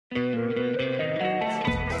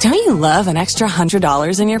Don't you love an extra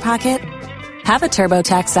 $100 in your pocket? Have a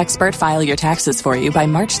TurboTax expert file your taxes for you by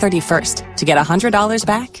March 31st to get $100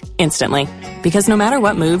 back instantly. Because no matter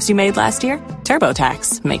what moves you made last year,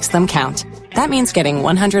 TurboTax makes them count. That means getting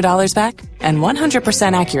 $100 back and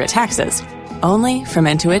 100% accurate taxes, only from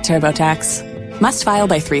Intuit TurboTax. Must file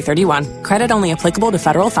by 3/31. Credit only applicable to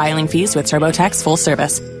federal filing fees with TurboTax full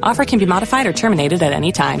service. Offer can be modified or terminated at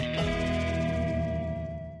any time.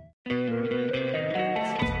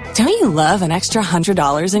 Don't you love an extra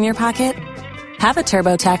 $100 in your pocket? Have a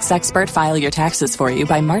TurboTax expert file your taxes for you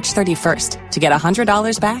by March 31st to get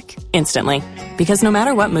 $100 back instantly. Because no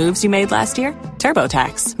matter what moves you made last year,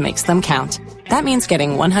 TurboTax makes them count. That means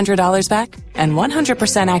getting $100 back and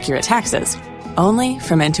 100% accurate taxes, only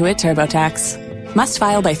from Intuit TurboTax. Must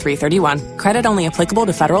file by 3/31. Credit only applicable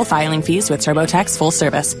to federal filing fees with TurboTax full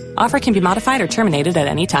service. Offer can be modified or terminated at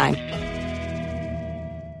any time.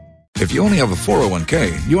 If you only have a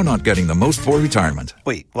 401k, you're not getting the most for retirement.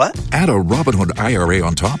 Wait, what? Add a Robinhood IRA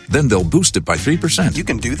on top, then they'll boost it by 3%. You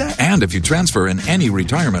can do that? And if you transfer in any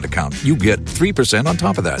retirement account, you get 3% on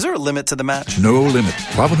top of that. Is there a limit to the match? No limit.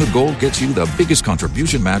 Robinhood Gold gets you the biggest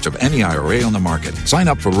contribution match of any IRA on the market. Sign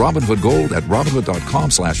up for Robinhood Gold at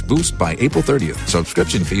Robinhood.com/boost by April 30th.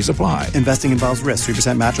 Subscription fees apply. Investing involves risk.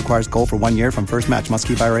 3% match requires gold for 1 year from first match. Must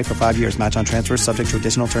keep IRA for 5 years. Match on transfers subject to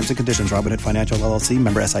additional terms and conditions. Robinhood Financial LLC,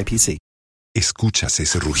 member SIPC. Escuchas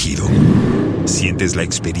ese rugido. Sientes la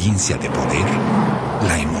experiencia de poder,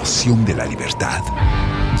 la emoción de la libertad.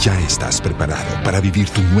 Ya estás preparado para vivir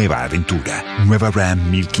tu nueva aventura. Nueva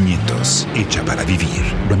Ram 1500, hecha para vivir.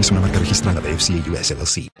 Ram es una marca registrada de FCA US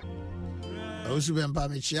LLC. Osubempa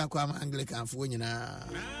mechia kwa Anglican funyina.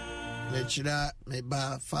 Mechira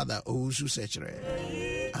meba father Osu sechere.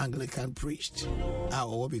 Anglican priest.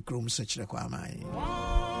 Awo bi krum sechere kwa mai.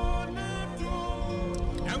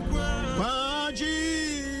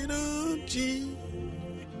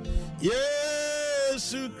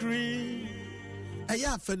 Yes, Christ.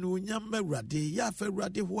 Aya fa no nyam awurade ya fa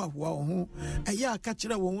awurade ho ho aya ka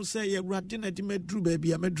kire wo se ye awurade na di madru ba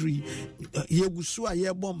bia madru ye gusu a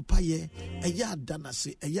ye bom paye aya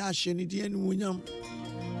danase aya hye ni di anu nyam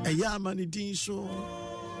aya amani din so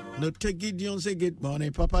no take Gideon say good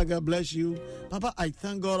morning Papa, God bless you. Papa, I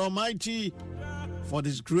thank God Almighty for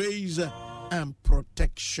this grace and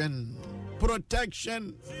protection.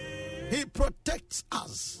 He protects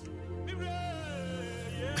us.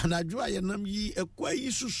 And I do nam yi ekwa yi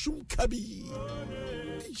susum kabi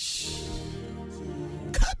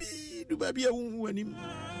du baby ewu anim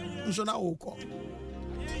nso na woko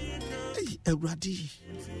Ewurade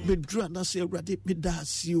medru na se Ewurade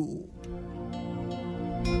medasi o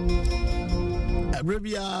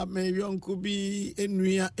Arabia me yonko bi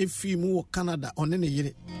enua efi mu wo Canada one ne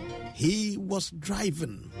yire. He was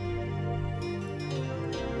driving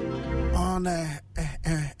on a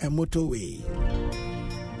motorway.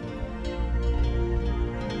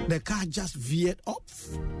 The car just veered off.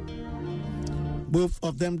 Both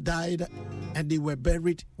of them died and they were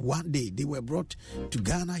buried one day. They were brought to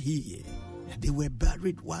Ghana here. And they were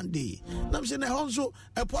buried one day. Now I'm saying also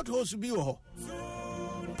a pothole to be ho.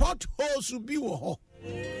 Potholes to be ho.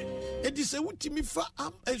 It is a wutimi fa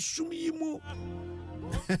am esumi mu.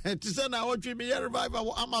 It is an hour to be a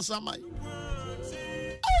revival Amasama.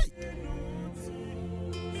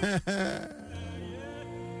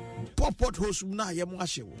 Popot hosum na ye mo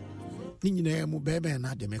ahye wo ni nyina mu bebe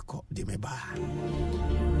na de meko de meba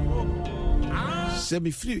se me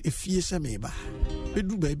free efie se meba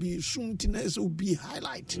bedu ba bi sunti na se obi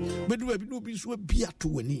highlight bedu ba bi no bi so bi ato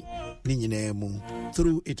wani ni nyina mu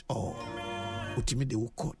through it all utimi de wo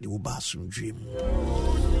ko de wo ba sundwem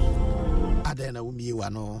adena wo mie wa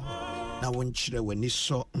no na wo nkyere wani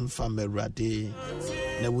so mfa mawurade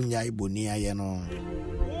na wo nya iboni aye no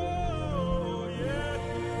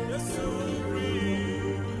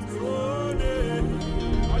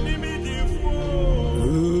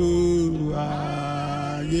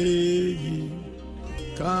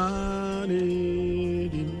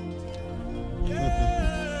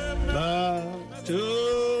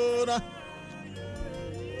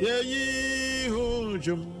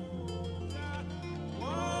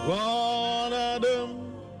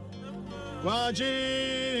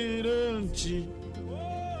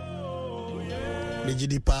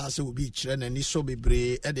Mejidi pass obi kire na ni so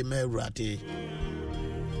bebre e de mawurade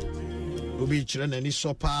obi kire na ni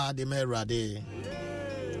so pa de mawurade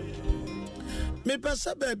me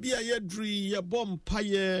pesa ba bia ye dri ye bom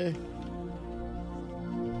paye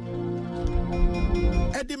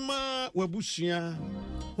e de ma wabusua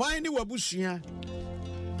why ni wabusua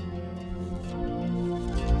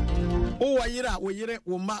O wayira wo yire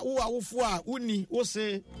wo ma wo awofo a uni wo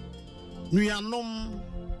se nuanom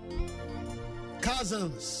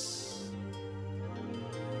cousins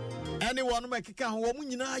anyone makeka ho wo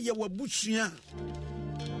nyina ye wabusua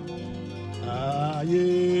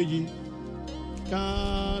ayeyi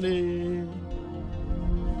kare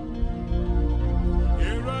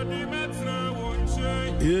eradi metra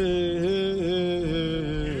wonche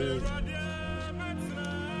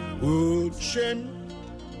Uchen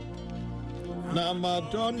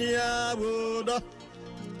Namadonia Buddha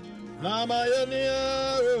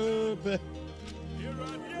Namayonia Rupe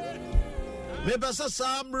Mebasa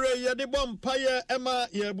Samre Yadi Bompire Emma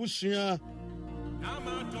Yabusia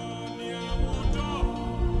Namadonia Buddha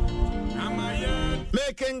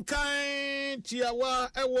Making kind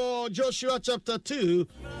Tiawa Ewo Joshua chapter 2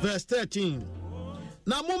 verse 13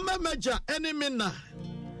 Namumma Meja Enimina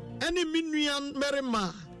Eni Minuan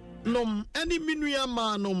Merima nom eni minua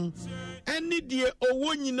manum eni die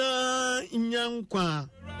owo nyina nyankwa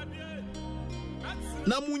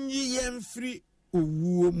na munyi yemfri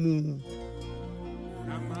owuo mu.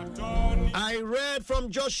 I read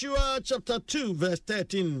from Joshua chapter 2 verse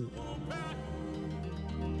 13.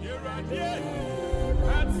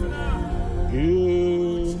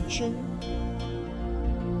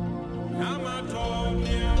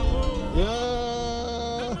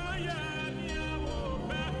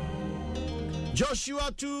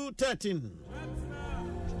 Joshua 2:13.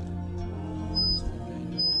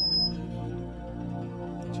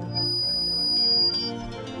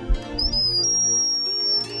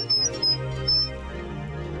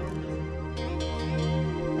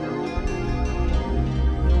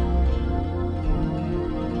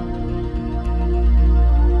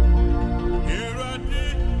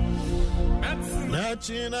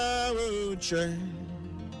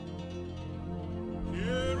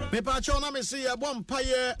 Me pacho na me see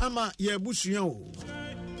mpaye ama ye busua o.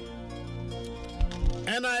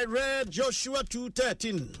 And I read Joshua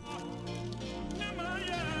 2:13.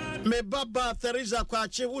 Me baba Teresa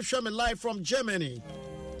Kwache who show me live from Germany.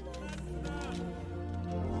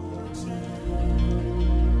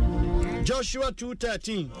 Joshua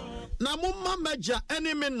 2:13. Na mumma meja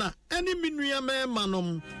eni mena eni minua me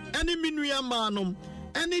manom eni minua manum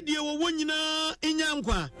eni die wo nyina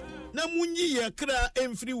enyankwa na munyi ye kra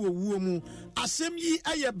emfiri wo wuo mu asem yi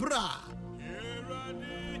aye bra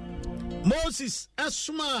Moses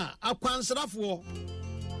asuma akwansrafo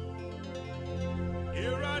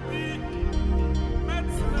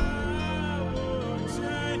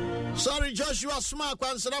sorry Joshua asuma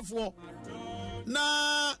akwansrafo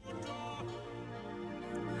na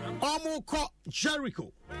omuko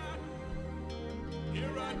Jericho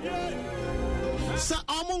sa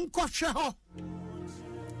omunko hwe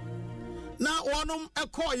na onum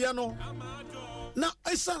ekoye no na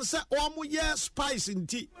esan se omu ye spice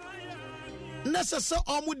nti necessary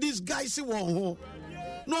omu disguise won ho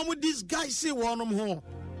no omu disguise wonum ho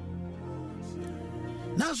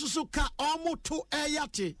na so ka omu to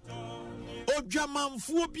eyate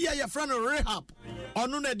odwamanfuo bia ye fra no Rahab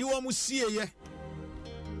onu na di omu sieye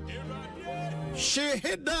she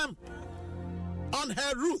hid them on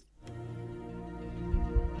her roof.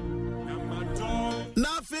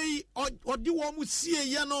 Na fei odi wo mu sie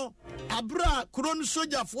ye no abra kron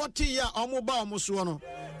soja 40 ya omo ba omo so no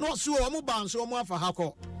no so omo ba nso omo afa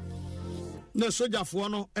hako na soja fo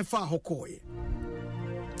no efa hokoye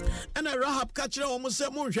ena Rahab ka kire omo se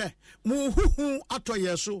mo hwe mu huhu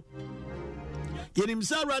atoye so yenim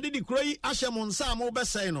sa rade di kro yi ahye mo nsa mo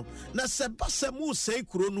besai no na se basa mu sei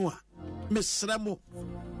kro no a mesra mo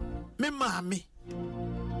me maame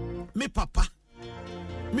me papa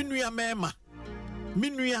me nua mema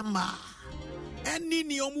minua ma eni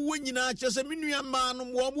ni omu wanyina chese minua ma no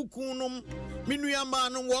wo mu kunum minua ma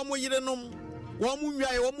no wo mu yirenom wo mu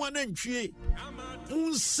nwae wo mu anantwie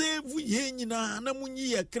unsave ye nyina na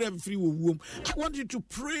munyi ye kra mfiri wo wuom. I want you to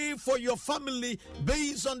pray for your family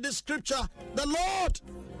based on this scripture. The Lord,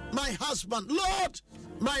 my husband, Lord,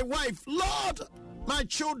 my wife, Lord, my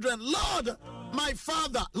children, Lord, my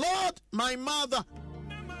father, Lord, my mother.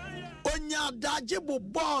 Onya daje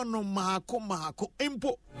bobono mako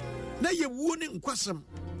empo na ye woni nkwasem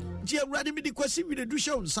je awrade me di kwasi wi de du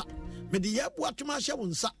hye wonsa me de yabu atuma hye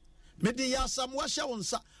wonsa me de yasam wa hye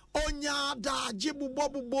wonsa onya daje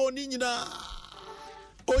bobo ni nyina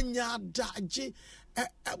onya daje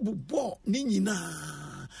bobo ni nyina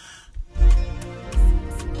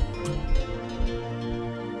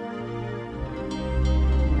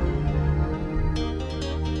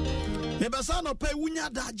Nebasano pe wunya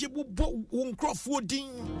daje bo nkrofo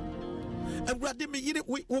din awrade me yire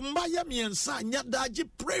wo mbaya miensa nya daje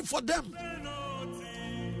pray for them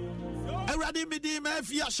Awurade mede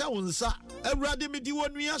mafi ahyɛ wo nsa. Awurade mede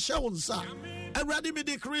wonua ahyɛ wo nsa. Awurade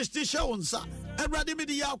mede Kristi hyɛ wo nsa. Awurade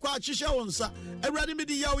mede Yakwachi hyɛ wo nsa. Awurade mede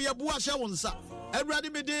Yawyaboa hyɛ wo nsa.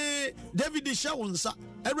 Awurade mede David hyɛ wo nsa.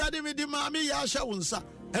 Awurade mede Maame ya hyɛ wo nsa.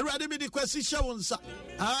 Awurade mede Kwasi hyɛ wo nsa.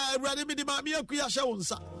 Awurade mede Maame Akuya hyɛ wo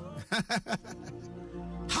nsa.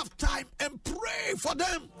 Have time and pray for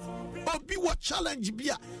them. Obi wa challenge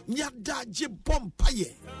bia nyada je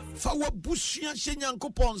bompaye. Fa wa busua hye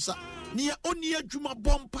Nyankopɔn nsa. Nia oni adwuma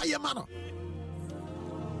bompaye ma no.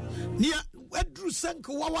 Nia adru sank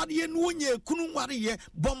wawade no onye kunu nware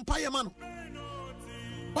bompaye ma no.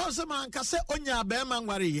 Also man ka se onya bema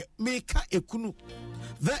nware ye meka ekunu.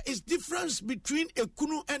 There is difference between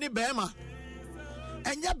ekunu and a bema.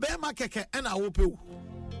 Enya bema keke and a wopew.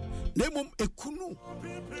 Nemum ekunu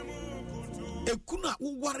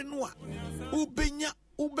uware no a ubenya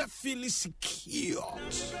ube feel secure.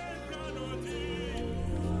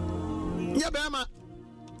 Nya bema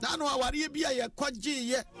na no aware bia ye kwaje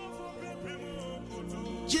ye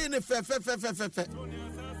jene fe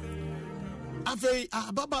afei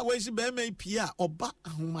ababa wesi bema pia oba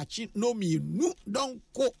ahomachi no mienu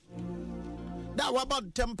donko da waba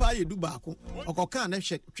tempa ye du baako okoka na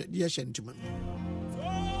hwede ye hyentima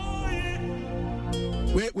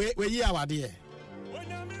we yi awade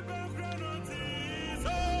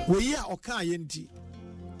we yi oka ye nti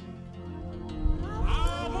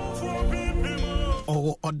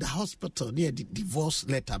or the hospital near the divorce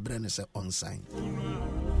letter brand is unsigned.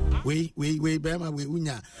 We bema we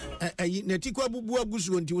unya netiko abubu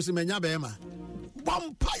agusu nti wo se manya bema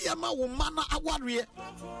bompaye ma wo mana aware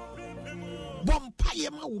bompaye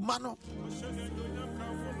ma wo mano.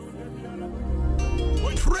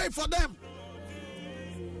 Pray for them.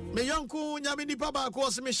 Me yonku nyame nipa ba ko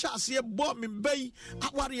se me hyase e bo me bai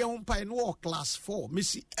aware ye hompai no class 4 me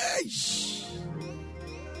si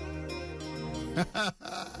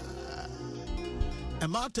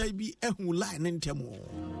amata bi ehu line ntemo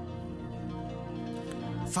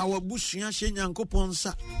fa wabusua hye Nyankopɔn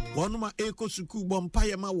sa wonuma ekosuku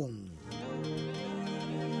bompaye ma won.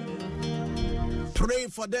 Pray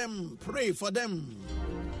for them, pray for them,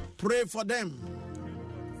 pray for them.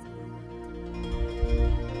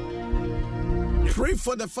 Pray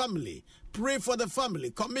for the family. Pray for the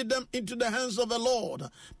family. Commit them into the hands of the Lord.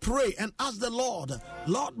 Pray and ask the Lord,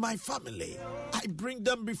 Lord, my family, I bring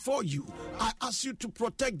them before you. I ask you to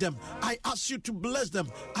protect them. I ask you to bless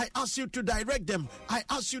them. I ask you to direct them. I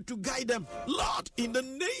ask you to guide them. Lord, in the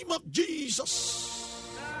name of Jesus.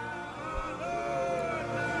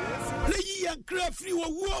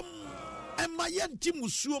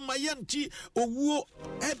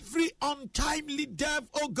 Every untimely death,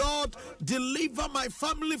 oh God, deliver my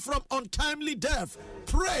family from untimely death.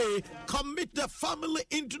 Pray, commit the family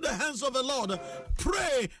into the hands of the Lord.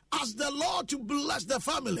 Pray, ask the Lord to bless the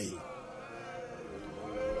family.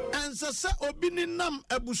 And so obininam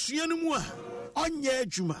ebusuanumua onye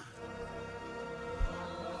juma.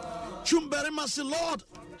 Chumberimasi, Lord,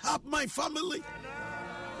 help my family.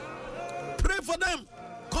 Pray for them.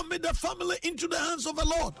 Commit the family into the hands of the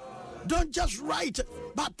Lord. Don't just write,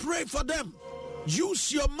 but pray for them. Use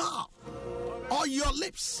your mouth or your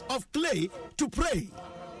lips of clay to pray.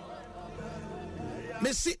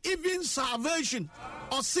 May see even salvation,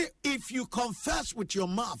 or say if you confess with your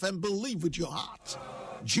mouth and believe with your heart,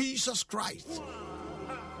 Jesus Christ,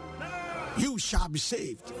 you shall be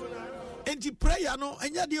saved. And the prayer, no,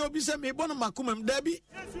 and yet you be saying, Debbie,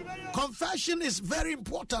 confession is very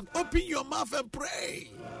important. Open your mouth and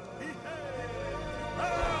pray.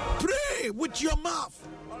 Pray with your mouth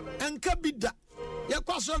and kabida.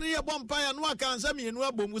 Yakwasori ya bompaya no akansa me enu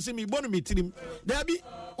abomusi me bonu mitirim. Debbie,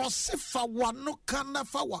 osefa wano kana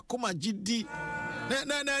fa wakoma gidi.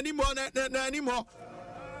 Na animo.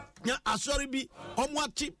 Na asori bi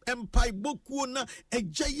omwati empai bokuo na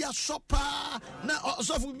ejeya sopa na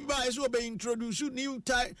osofu bi ba eso be introduce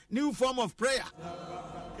new form of prayer.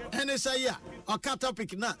 And they say yeah, aka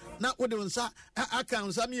topic na wode unsa aka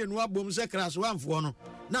unsa me enu abom se kras wanfo no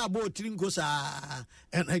na abo tirim ko sa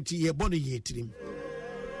and ye body ye tirim.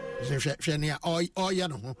 Hwene oya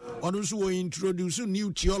no ho onu so introduce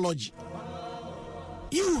new theology.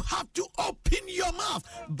 You have to open your mouth.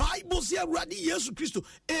 Bible says, "Radi Yesu Christo."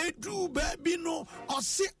 Edu baby no or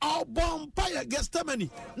say our bompire gestamani.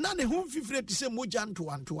 Nane hum fifre to say mojan to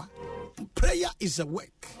antua. Prayer is a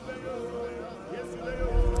work.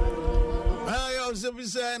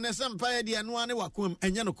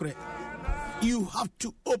 You have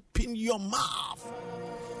to open your mouth.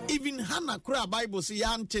 Even Hannah Kura Bible say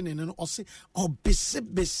Antony and or say or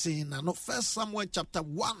bese no 1 Samuel chapter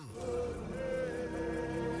 1.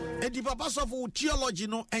 And the purpose of theology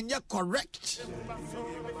no and you're correct.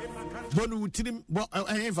 Bonu tirim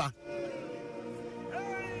eva.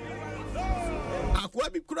 Akwa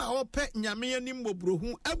bi kura ope nyame anim bobro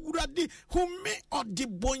hu awurade hu me odi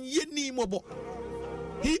bonye ni mobo.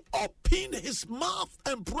 He opened his mouth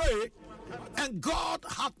and prayed, and God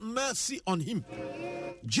had mercy on him.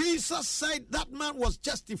 Jesus said that man was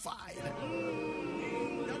justified.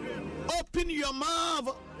 Open your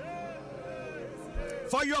mouth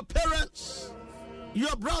for your parents,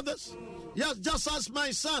 your brothers. Yes, just as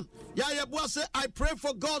my son Yayabua said, I pray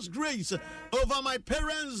for God's grace over my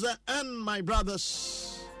parents and my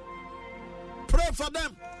brothers. Pray for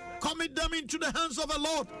them. Commit them into the hands of the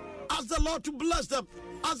Lord. Ask the Lord to bless them.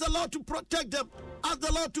 Ask the Lord to protect them. Ask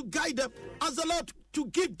the Lord to guide them. Ask the Lord to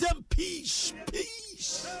give them peace.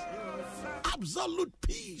 Peace. Absolute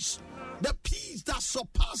peace. The peace that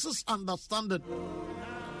surpasses understanding.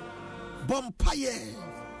 Bompaye.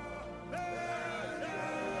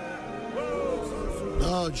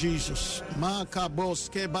 Oh, Jesus.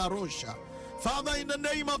 Makaboske barosha. Father, in the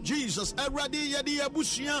name of Jesus, Eradi Yadi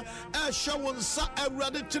Abusia, Eshawonsa,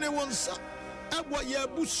 Eradi Tinewonsa, Ewa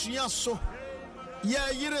Yabusia so, Ye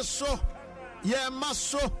Yireso, Ye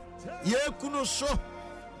Maso, Ye Kunoso,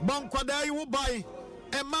 Bankwadai Wubai,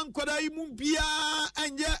 and Mankwadai Mumbia,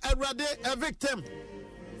 and Ye Erade, a victim.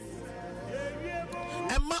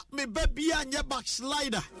 And Mak me baby and ye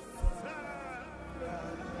backslider.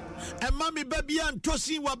 And Mammy baby and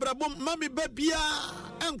Tosi Wabrabom, Mammy baby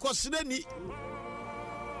and Kosineni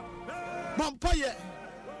Bompaye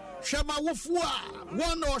Shama Wufua,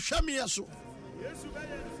 one or Shamiaso.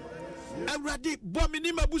 Eradi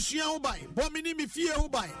Bominima Busia Obai, Bominimi Fia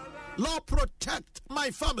Obai. Lord, protect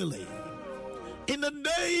my family. In the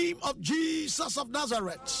name of Jesus of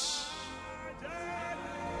Nazareth.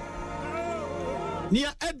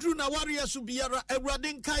 Nia Edru Nawaria Subiara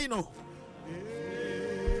Eradin Kaino.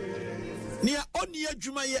 Nia Onia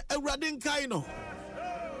Juma ye Eradin Kaino.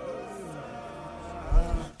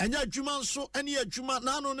 And ya Juma so any Juma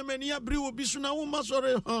Nano Nemenia Brew Bisuna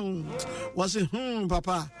Masore was it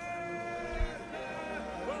Papa.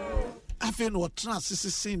 I feel what trans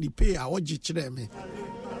is saying the pay I watch it me.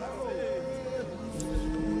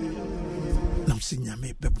 Now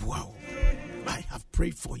Sinyame Bebuao. I have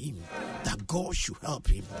prayed for him that God should help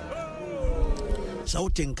him. So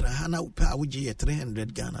think Krahana upa uji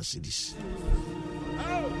 300 Ghana cedis.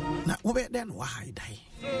 Now over then why die?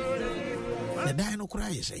 The die no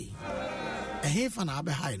cry say. A half an hour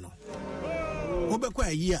behind no. Over quite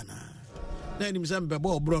a year now. Then him some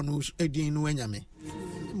bebo bronus edin wenyame.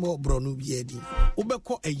 More bronu yedi. Over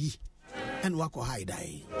quite a ye and wako high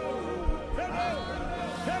die.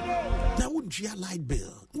 Now wouldn't you light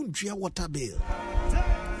bill? Wouldn't you water bill?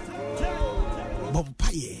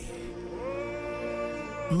 Bompaye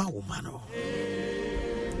Maumano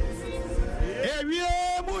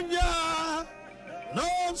Ewie Munya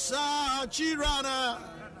Non sa Chirana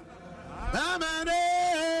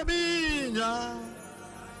Amane Minya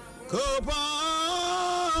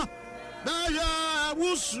Kopa Naya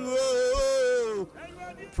Wusu.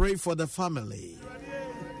 Pray for the family.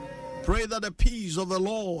 Pray that the peace of the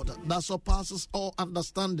Lord that surpasses all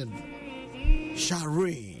understanding shall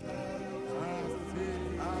reign.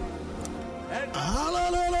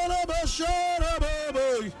 Hallelujah.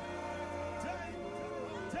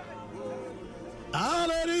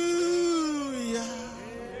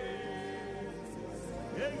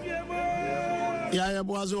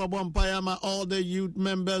 All the youth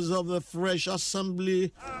members of the Fresh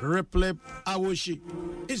Assembly, Replep Awoshi.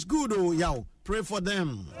 It's good, oh, yow. Pray for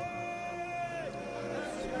them.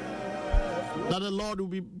 That the Lord will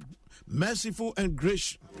be merciful and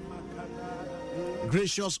gracious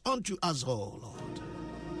unto us all, Lord.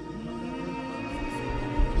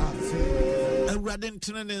 Eradin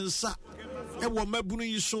Tinensa, Ewa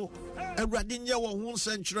Mabuni Yiso, Eradin Yawa Hun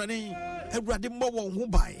Century, Eradin Mowa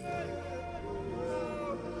Hubai.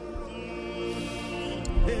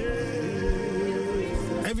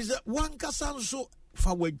 If it's one Casanso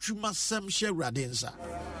for where Juma Sam Sheradinsa.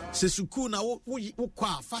 Sesukuna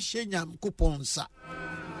ukwa fashenyam kuponsa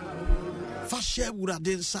fashe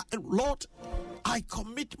uradensa. Lord, I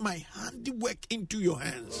commit my handiwork into your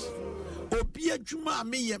hands. Obia juma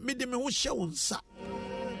me ye me de me ho hye wonsa.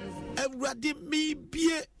 Awurade me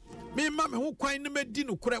bie me ma me ho kwan ne medi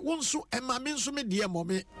no kore wonso ema me nso me de mo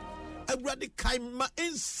me. Awurade kai ma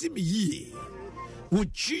ensi me yie.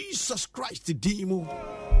 With Jesus Christ dimu.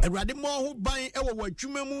 Awurade mo ho ban e wo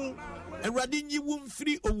wadwuma mu. Awurade nyi wo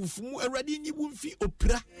mfiri owufumu. Awurade nyi wo mfi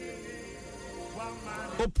opra.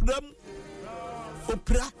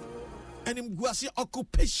 Opra. And guasi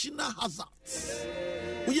occupational hazards.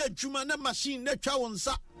 Uye juma na machine na twa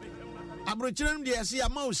wonsa. Abrochirem de ase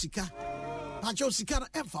ama osika. Pacho osika na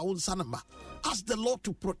emfa wonsa na ma. Ask the Lord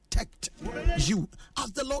to protect you.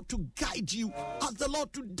 Ask the Lord to guide you. Ask the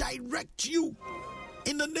Lord to direct you.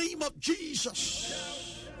 In the name of Jesus.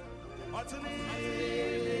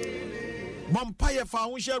 Vampire fa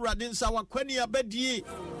wonsha radinsa wakwani abedie.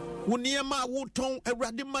 Uniema wuton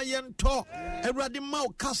eradima yento. Eradima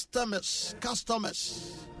customers.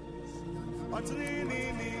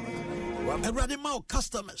 Eradima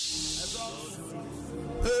customers.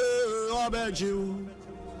 I bet you.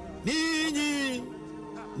 Nini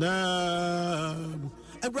na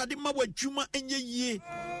Eradima wa juma enye ye.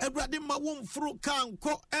 Eradima wonfru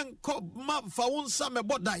kanko enko ma fa wonsa me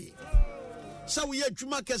bodai. Sa we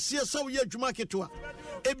juma kese, sa we juma ketwa.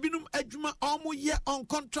 Ebinum adwuma omo ye on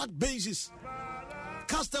contract basis.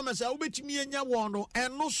 Customers a obetimi enya wono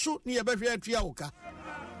eno so ne ye behwe atua woka.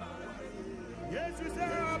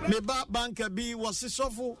 Me ba banka bi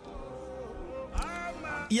wasisofo.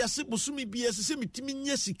 Yasi busumi bi yasi mitimi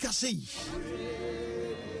nye sika sei.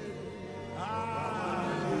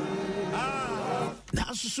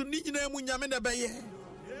 Na susu ni nyina mu nyame na beye.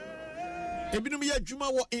 Ebinum ya adwuma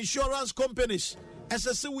wo insurance companies.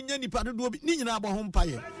 Esese wunya nipa dodo bi ni nyina abɔ ho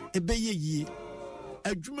mpaye. Ebeye yie.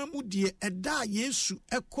 Adwuma mu de eda Yesu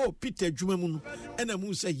ekɔ Peter adwuma mu no. Ena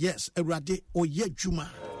mu say yes, Awurade oyɛ adwuma.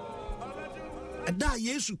 Eda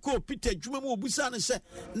Yesu ko Peter adwuma mu obusa ne se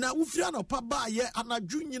na wufira no pa ba ye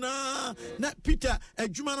anadwu nyina na Peter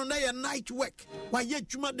adwuma no na ye night work wa ye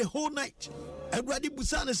adwuma the whole night. Awurade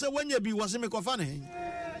busa ne se wanya bi wase me kofa ne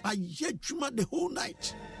aye adwuma the whole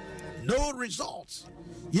night, no results.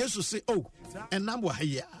 Jesus say oh enam wa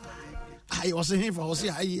haya aye wase he fa wase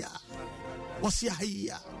haya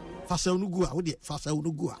fasa unugu a wo de fasa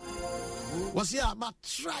unugu a wase a ma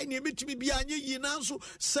try ne metimi bia anye yi nanso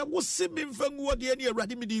se wo se me mfangu de ne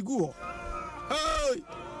Awurade me di gu ho hey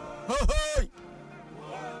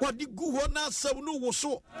wadi gu ho na se unu wo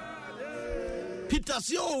so. Peter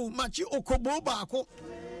say oh machi okobo baako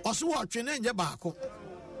oso wo atwene nye baako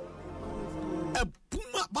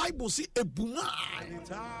ebuma Bible say ebuma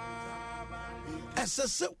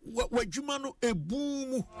esese wadwuma no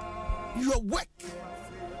ebumu. Your work,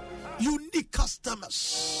 you need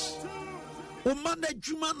customers. Umane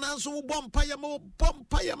juma na so bompa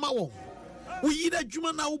yama wo. We ida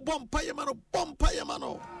juma na bompa yama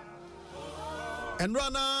no. And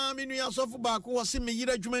rana minu ya sofu baako wasi me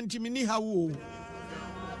yira juma nti mini hawo.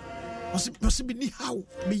 Wasi mini hawo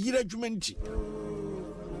me yira juma nti.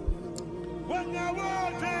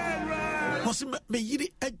 Wasi me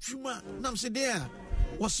yiri ajuma nam se there.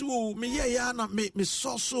 Wasu me ya na me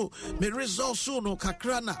so me resource no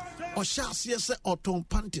kakrana o shase se oton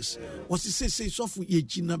panties wasi say sofu ye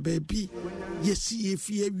gina baby yesi ye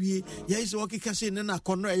fie wie ye is okika se ne na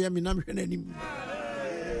kono ye me na hwe nanim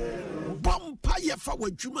bompa ye fa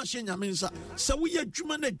wadwuma hye nyame nsa se wo ye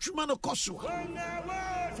dwuma na dwuma no koso.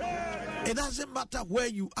 It doesn't matter where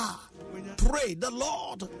you are. Pray the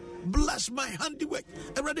Lord bless my handiwork.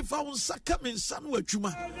 Already found sakamin san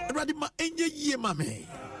wadwuma. Already ma enye ye mame.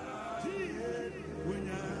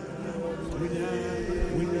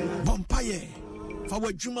 Bompaye. Fa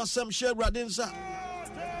wadwuma sam she radensa.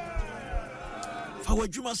 Fa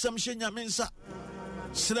wadwuma sam she nyamensa.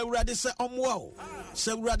 Sre urade se omwa.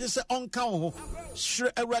 Se urade se onka ho.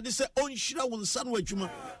 Sre urade se onhira won san wadwuma.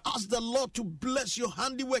 Ask the Lord to bless your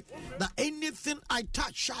handiwork, that anything I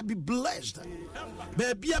touch shall be blessed.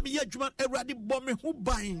 Baby, I'm here, Juman. Everybody, bomb who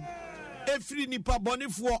buying every nipa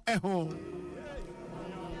bonifo ehon.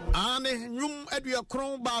 Ane room at your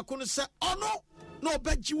crown back on say, oh no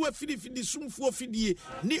bet you were fidi soon for fidi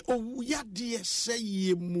ni o ya dear say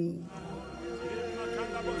ye moo.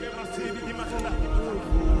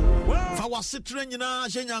 For was sitting in a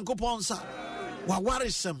Jenyanko Ponsa, what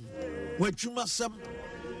worries some, where Juma some.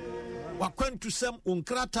 Wakwentu sem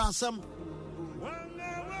unkrata sem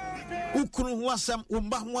ukunu wasem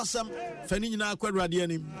umba wasem fani nyina akwadade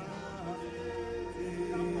anim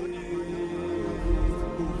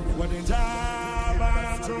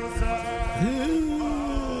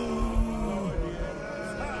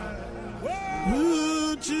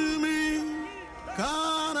to me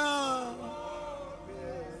kana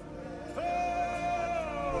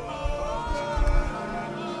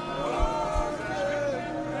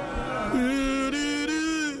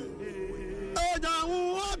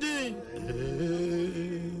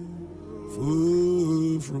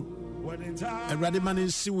Ready man in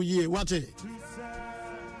Siouye, what it?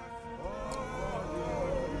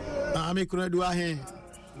 I make ready do a hand.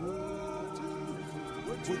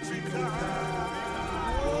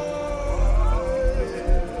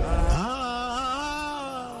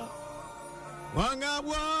 Wanga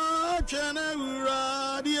wachana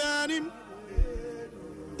uradianim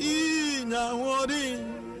ina wodi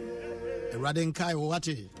Radin Kaiwo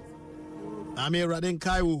wati Ami Radin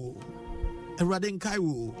Kaiwo Radin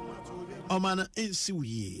Kaiwo Omana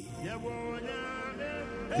insiwi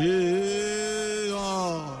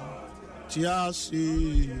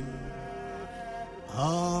Tiasi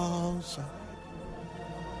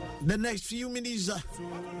The next few minutes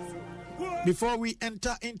before we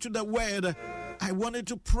enter into the word, I wanted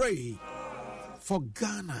to pray for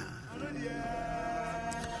Ghana.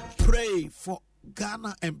 Pray for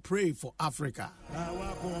Ghana and pray for Africa.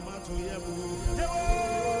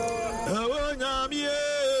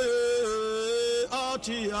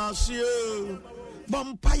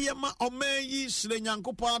 Bampayama omeyi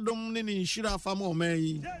slenyankopadum nini shira famo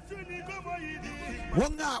omeyi.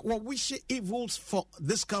 Wonga wa wish evils for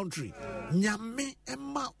this country. Nyame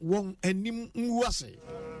emma won enim nwase.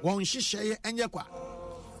 Won hihye enye kwa.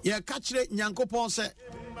 Ye kachire nyankopon se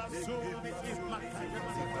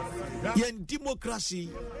yen democracy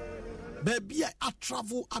baby a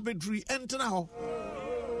travel abedri entena ho.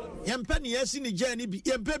 Yempe ni yesi ni jani bi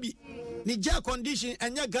yempe bi Niger condition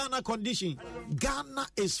and your Ghana condition. Ghana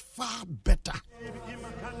is far better.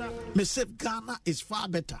 Me say Ghana is far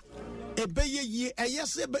better. Ebe ye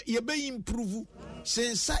yes ye be improve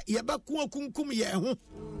since ye be kunkum ye ho.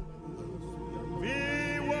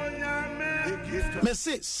 Me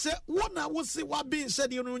say one I say what being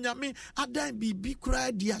said you know nyame adan bibi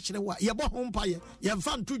kra di a kire wa ye bo ho mpa ye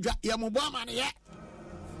mfa ntodwa ye mo bo amane ye.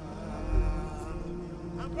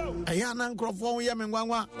 Aya na nkrofo ye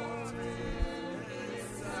menwanwa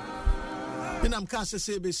Minam kase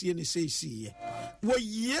sebesi ni seisi wo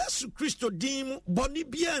Yesu Kristo dim boni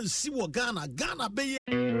bia nsi wo Ghana be.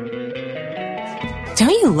 Don't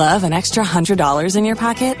you love an extra $100 in your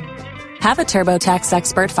pocket? Have a TurboTax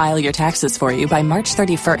expert file your taxes for you by March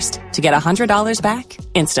 31st to get $100 back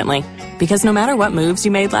instantly. Because no matter what moves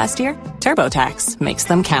you made last year, TurboTax makes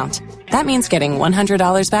them count. That means getting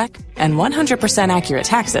 $100 back and 100% accurate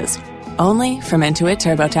taxes only from Intuit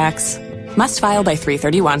TurboTax. Must file by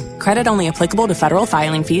 3/31. Credit only applicable to federal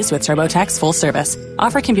filing fees with TurboTax full service.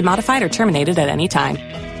 Offer can be modified or terminated at any time.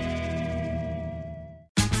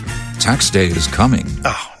 Tax day is coming.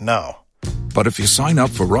 Oh, no. But if you sign up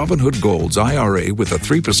for Robinhood Gold's IRA with a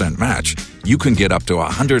 3% match, you can get up to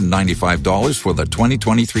 $195 for the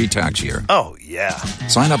 2023 tax year. Oh, yeah.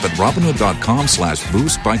 Sign up at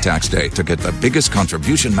Robinhood.com/boost by tax day to get the biggest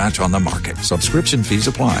contribution match on the market. Subscription fees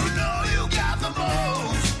apply.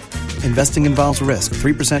 Investing involves risk.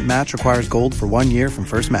 3% match requires gold for 1 year from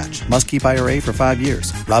first match. Must keep IRA for 5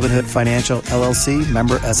 years. Robinhood Financial, LLC,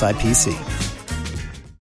 member SIPC.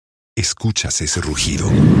 ¿Escuchas ese rugido?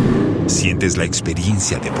 ¿Sientes la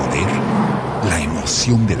experiencia de poder? ¿La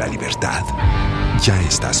emoción de la libertad? Ya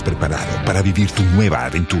estás preparado para vivir tu nueva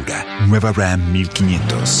aventura. Nueva Ram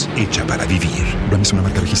 1500, hecha para vivir. Ram es una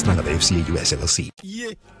marca registrada de FCA US LLC.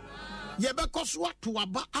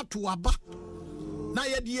 Na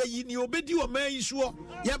ye de yi ni obedi o man yi so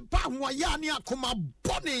ye ba ho ya ni akoma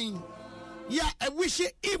bone ya I wish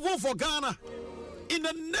evil for Ghana in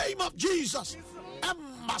the name of Jesus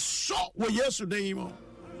emma so wo Yesu name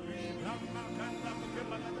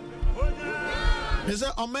Is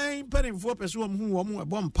o man perin for person hu wo mo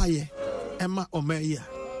ebo mpaye emma o man ya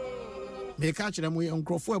me ka kire mo ye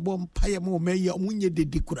nkrofo ebo mpaye mo man ya mo nye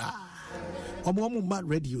dedi kura o mo mad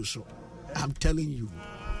radio so I'm telling you.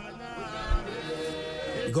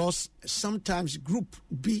 Because sometimes group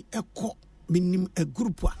be a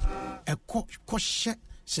group a koshe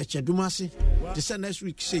such a dumasi. The same next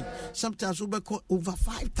week say sometimes we call over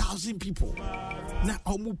 5,000 people. Now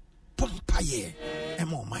omu pompaye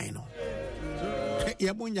emo maino.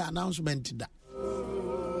 Yabunya announcement da.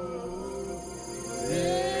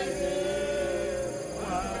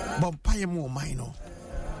 Pompaye mo maino.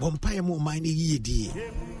 Pompaye mo maini yedi.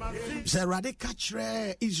 Say rade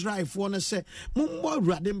kachre Israel for na say mumbo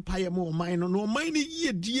rade mpaye mo man no man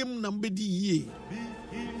ye diem na mbedi ye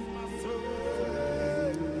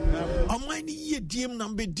o man ye diem na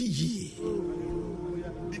mbedi ye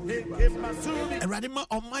rade ma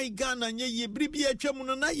o my Ghana nye ye bribi atwam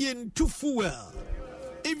no na ye ntu fuel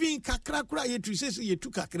even kakra kra ye tu sese ye tu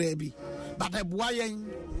kakra bi but eboa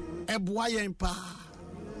yen pa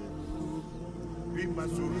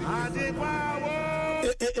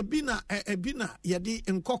ebina yedi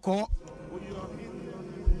nkoko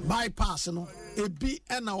bypass no ebi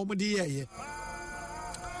na omudi ye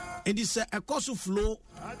edi se ekoso flow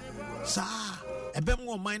sa ebem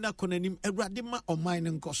wo man na konanim awurade ma o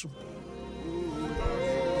man nkoso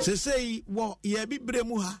sesei wo ye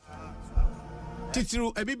bibremu ha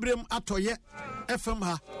titiru ebibrem atoye FM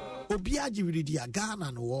ha obi agyiwiridi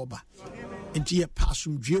Ghana no woba enti ye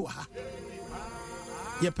pasumdwe wa ha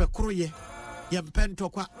ye pekroye ye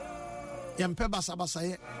mpentokwa ye mpebasabasa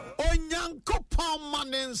ye onyankopon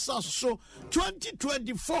manensa so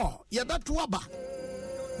 2024 ye beto aba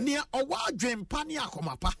ne owa adwempa ne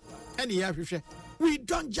akomapa ene ye hwehwe. We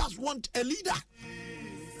don't just want a leader.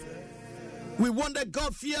 We want a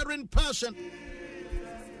God-fearing person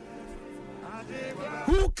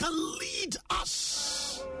who can lead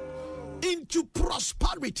us into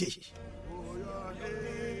prosperity.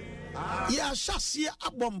 Yeah, shall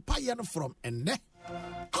abom from Ene.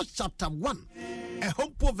 Acts chapter 1, a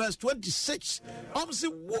humpo verse 26. Say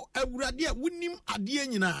wo awuradia wunim adie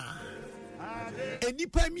nyina.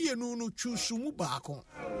 Enipa mienu no chusumu baako.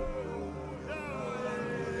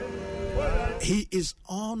 He is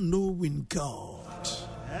all-knowing God.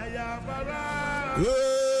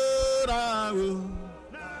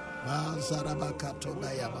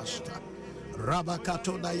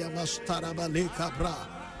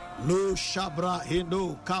 Lo shabra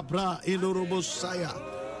hendo kabra indorobosaya.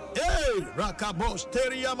 Rakabos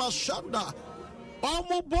teria mashanda.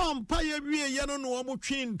 Omo bom paye wie yeno no omo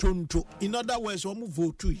twin tonto. In other words, omo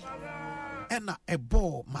votu. Ena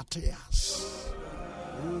ebo Matthias.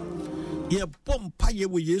 Ye pompa ye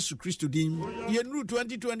we Yesu Christo din ye nu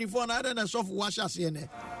 2024 na ada na soft washers ye ne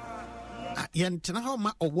ye ntena ho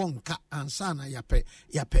ma owonka ansa na yape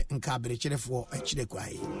nka berecherefo akire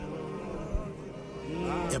kwai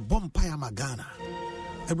ye bompa ya magana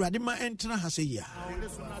Awurade ma entena ha se ya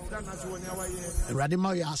Awurade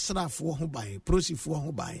ma ya asrafo ho bai prosifo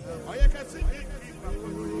ho bai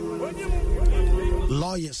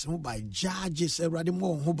lawyers who by judges Awurade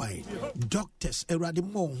mo ho by doctors Awurade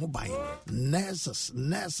mo ho by nurses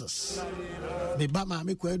me ba ma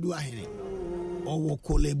me kwadu ahene owo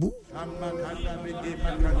kolebu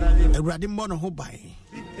Awurade mo no ho by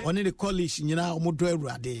oni the college nyina omodo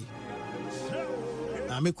Awurade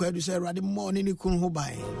na me kwadu se Awurade mo ni ni kun ho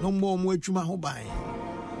by no mo adwuma ho by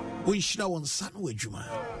o nhira won san wo adwuma.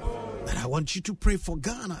 And I want you to pray for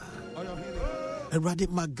Ghana. Awurade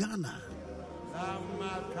ma Ghana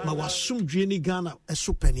ma wasumdwe ni Ghana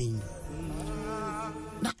esopani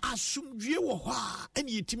na asumdwe wo ho a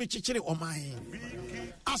ene yetime kekere oman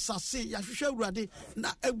asase ya hwehwe Awurade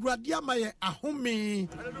na Awurade amaye ahome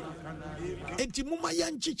enti muma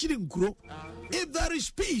ya nkekere nkuro. If there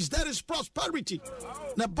is peace, there is prosperity.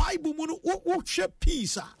 Na Bible mu no wo hwe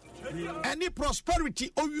peace any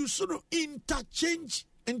prosperity or you should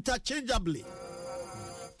interchangeably.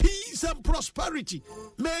 Peace and prosperity.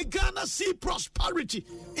 May Ghana see prosperity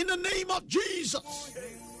in the name of Jesus.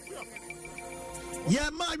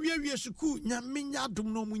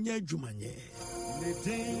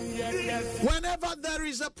 Whenever there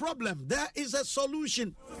is a problem, there is a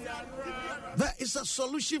solution. There is a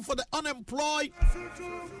solution for the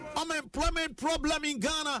unemployment problem in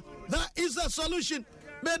Ghana. There is a solution.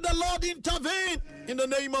 May the Lord intervene in the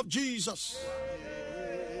name of Jesus.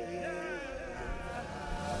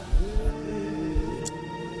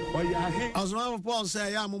 As one of Paul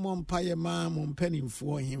say, I am umpaye ma mumpeni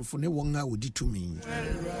for him for ne wonga udi to me.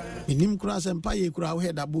 Inim kura sempaye kura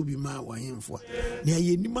head abubi ma wa him for. Ne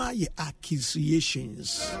ye nima ye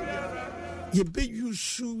accusations. Ye be you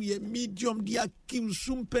su ye medium the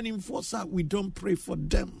accusum penny for we don't pray for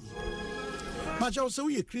them. But also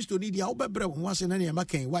ye Christo need ya obebre once in any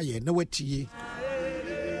making why ye no wetie.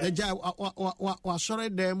 Eja wa sorry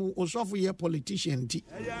them osofu ye politician ti.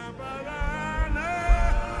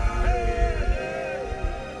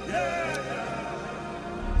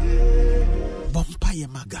 Bompaye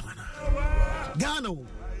magana.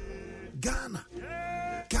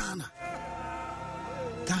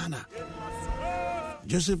 Ghana.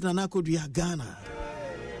 Joseph Nanako dia Ghana.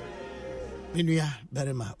 Minuya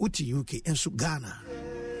berema uti UK ensu Ghana.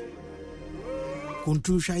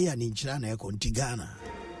 Kuntusha ya ninchira na konti Ghana.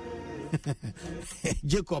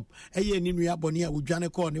 Jacob eye ninu ya boni ya udwane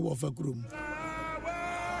ko ne wo fakurum.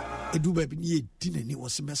 Edu ba bi ni edine ni wo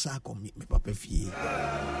semesa akom me papa fie.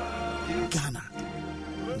 Ghana.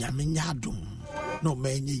 Nyame nyadum. No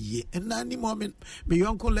menye ye. And any moment me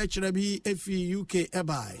yonko lecturer bi efi UK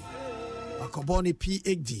ebai. Akoboni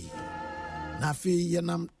PhD. Na fi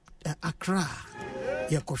yenam Accra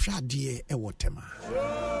ye kosha die e wotema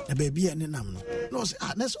na baby ene nam no say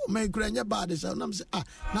na so me granya bad say nam say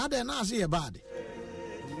na de na say bad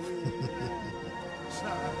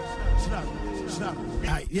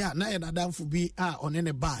yeah na na damfo bi one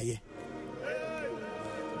ne baaye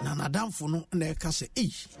na damfo no na e ka say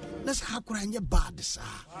na say hakura nye bad sa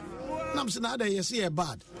nam say na de ye say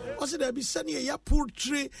bad ɔsɛ there be sɛnea yɛ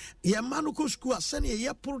portray yɛ ma no kɔ school a sɛnea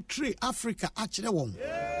yɛ portray Africa akyerɛ wɔn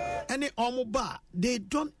ɛne ɔmo ba they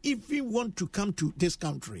don't even want to come to this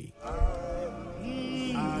country.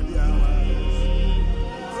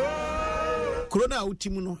 Corona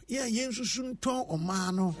ultimu no yen susu ntɔn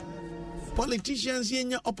ɔmaa no politicians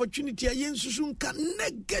yenya opportunity a yen susu nka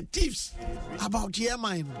negatives about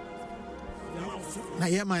yeman na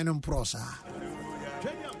yeman no prosa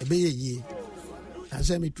ebeye yi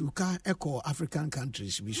asemi tuka echo African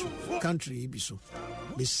countries biso country biso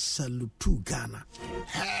be salutu Ghana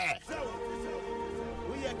hey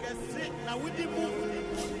we can sit na we di move.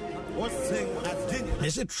 Me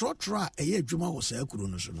say trotra eye adwuma wo sa akuro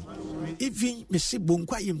no so no even me say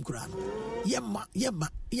bonkwayem kura no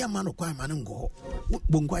yema no kwan ma no ngo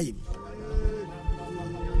bonkwayem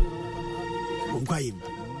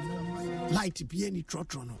light be any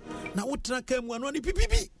trotro no na wotra ka mu ano ni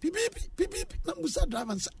pipipi na musa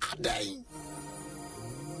driver say adan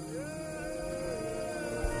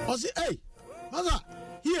o say hey mother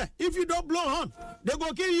here if you don't blow horn they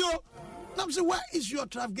go kill you. I'm saying, where is your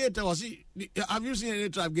trafficator? Have you seen any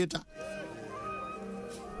trafficator?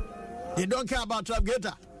 They don't care about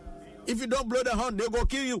trafficator. If you don't blow the horn, they'll go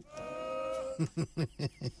kill you.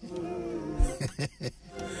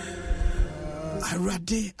 I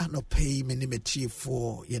ready and no pay many material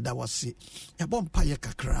for Yadawasi. A bompa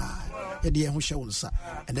yakakra. Yadia Hushaunsa,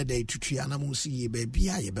 and the day to Trianamusi ye baby,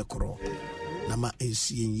 I becoro. Nama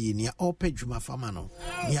ensi ye near all pejuma famano,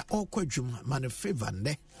 near all quadrum man favor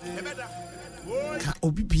ne. Ka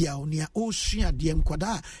obibia onia osua de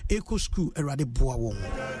nkwada eco school erade boa won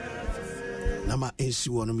nama ensi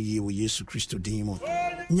wonum ye wo Yesu Kristo din mu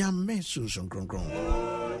nyame sunsun kronkron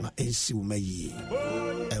ma ensi wo mayi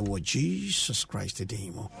e wo Jesus Christ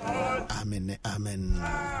din mu amen amen.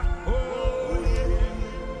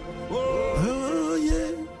 Oh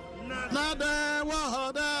yeah nada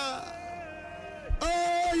wahada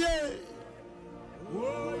oh yeah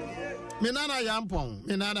Minana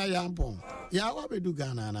yampong. Ya wa bedu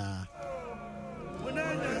Ghana na.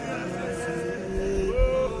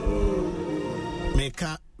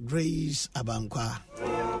 Meka Grace Abankwa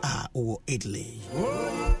o Italy.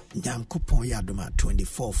 Nyam kupon ya doma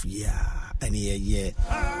 24th year any year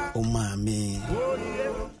o ma me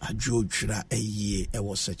adwo twira aye e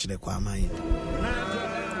wo sechere kwa man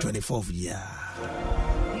 24th year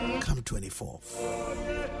come 24th.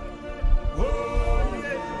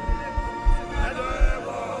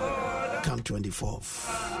 Come 24th.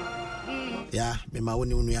 Yeah, me ma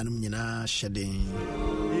woni unu yanum nyina hyeden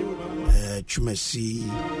chumasi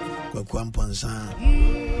kwakwamponsa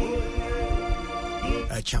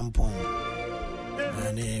a champon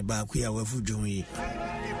ane ba ku ya wafudwun yi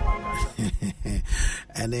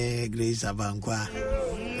ane Grace Abankwa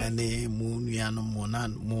ane mu nuyanum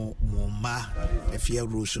monan mo ma efia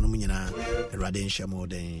rose no nyina erade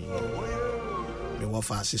nhyamoden me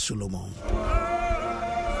wafa se Solomon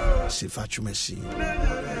Sifa chumesi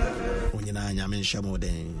unyina nyame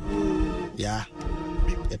nshamoden ya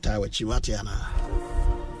etawa chiwate ana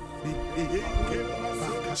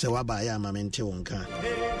se waba ya mamente wonka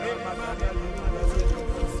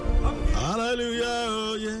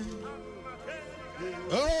hallelujah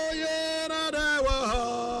oh yeah nada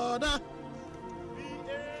wahada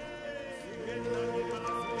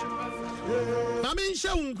nami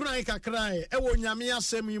nsha unkrai kakrai ewo nyame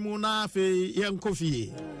asem mu na afi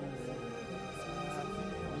yenkofie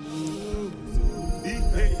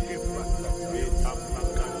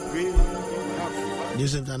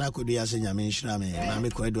Joseph Tanako dia se nyame nhyirame na me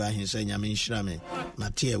ko edu ahense nyame nhyirame na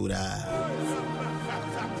te awura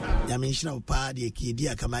nyame nhyira pa de kidi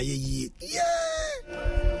akama yeyi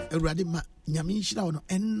awurade ma nyame nhyira no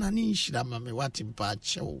enna ne nhyira ma me wate pa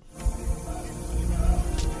chewo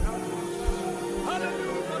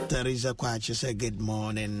Teresa Kwache say good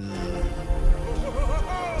morning.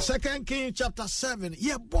 2 Kings chapter 7.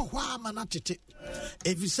 Ye bohwa manatete.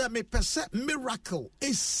 If you say me pese miracle,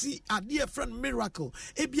 esi ade friend miracle.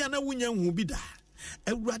 Ebia na wunya hu bi da.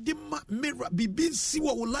 Awurade ma miracle bibi si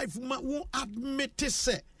wo life ma won admit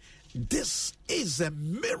say this is a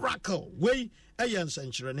miracle. We ayan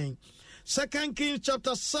sanchirene. 2 Kings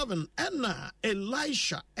chapter 7. Enna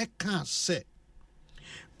Elisha eka say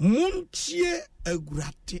Muntie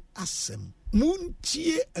awurade asem.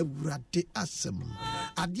 Muntie awurade asem.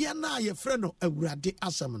 Adia na ye freno awurade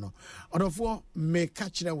asem no. Odofo me ka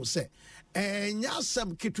kire wo se enya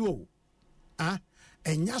asem ketuo.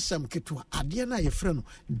 Enya asem ketuo. Adia na ye freno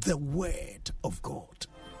the word of God.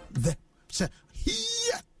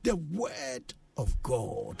 Hear the word of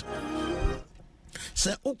God.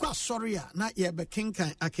 Se ukwa sorry na ye be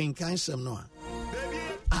kinkan akinkan sem no.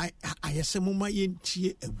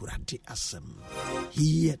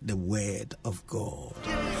 Hear the word of God.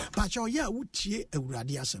 But yeah, utie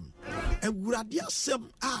Ewurade asem. Ewurade asem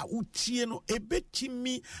utie no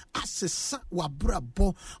ebetimi asesa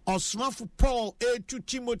wabrabo. Osmafo Paul to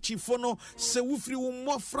Timothy fono se wufri wo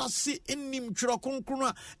mmofra se enim twero kronkron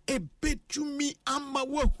a ebetumi ama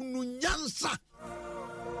wahunu nyansa.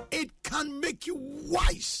 It can make you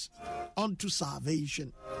wise unto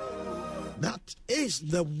salvation. That is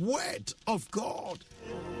the word of God.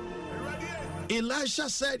 Elisha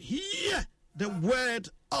said, hear the word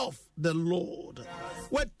of the Lord.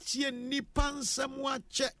 What ye nipansem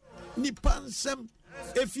wache, nipansem,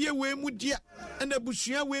 if ye we mudia, and a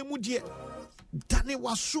bushia we mudia. Dane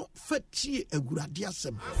waso fatie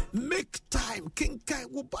aguradiasem. Make time kenkai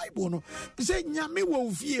wo Bible no. Say nyame wo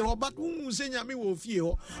fie ho, but wo say nyame wo fie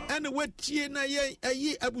ho. And wetie na ye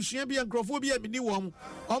ayi abusua bia nkrofo bia mini wo.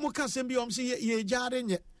 Omo kasem bia om say ye jare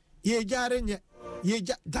nye.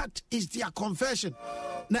 That is their confession.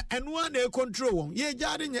 Na enwa na control won. Ye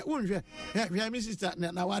jare nye wonhwe. Hwe my sister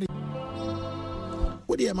na wari.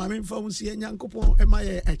 Wodi e mama mfa won sie nyankopon e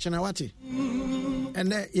maye echenawate.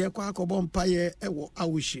 And ye kwa akobompa ye ewo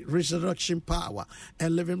awishi Resurrection Power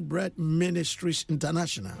and Living Bread Ministries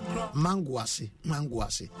International. Manguasi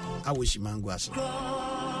awishi Manguasi.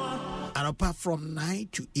 And apart from 9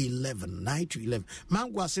 to 11,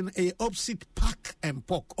 Manguasi a opposite Park and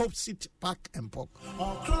Pork.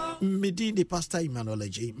 Midi the Pastor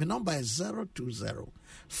Immunology. My number is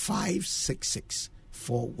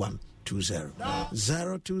 020-566-4120.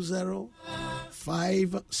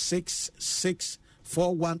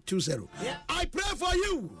 020-566-4120. I pray for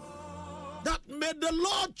you that may the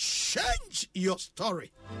Lord change your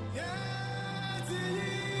story.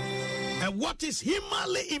 And what is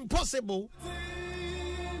humanly impossible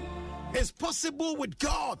is possible with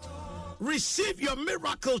God. Receive your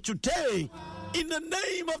miracle today in the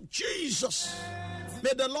name of Jesus.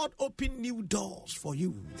 May the Lord open new doors for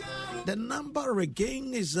you. The number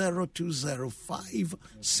again is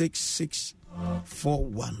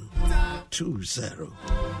 020-566-4120.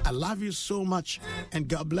 I love you so much and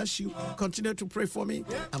God bless you. Continue to pray for me.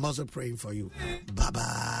 I'm also praying for you.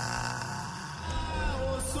 Bye-bye.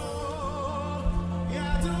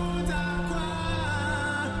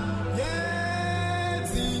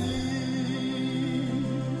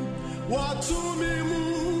 What to me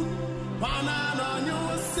moon, banana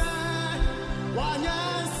you say,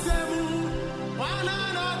 wanyasemu,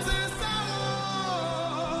 banana tesa,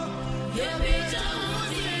 ye be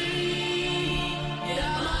jamuti,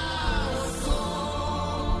 yamaso,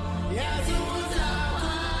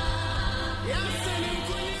 yazutawa, yaseni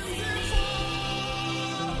kunisifo,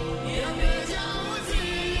 ye be jamuti,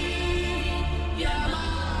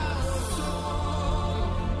 yamaso,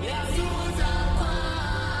 yazutawa.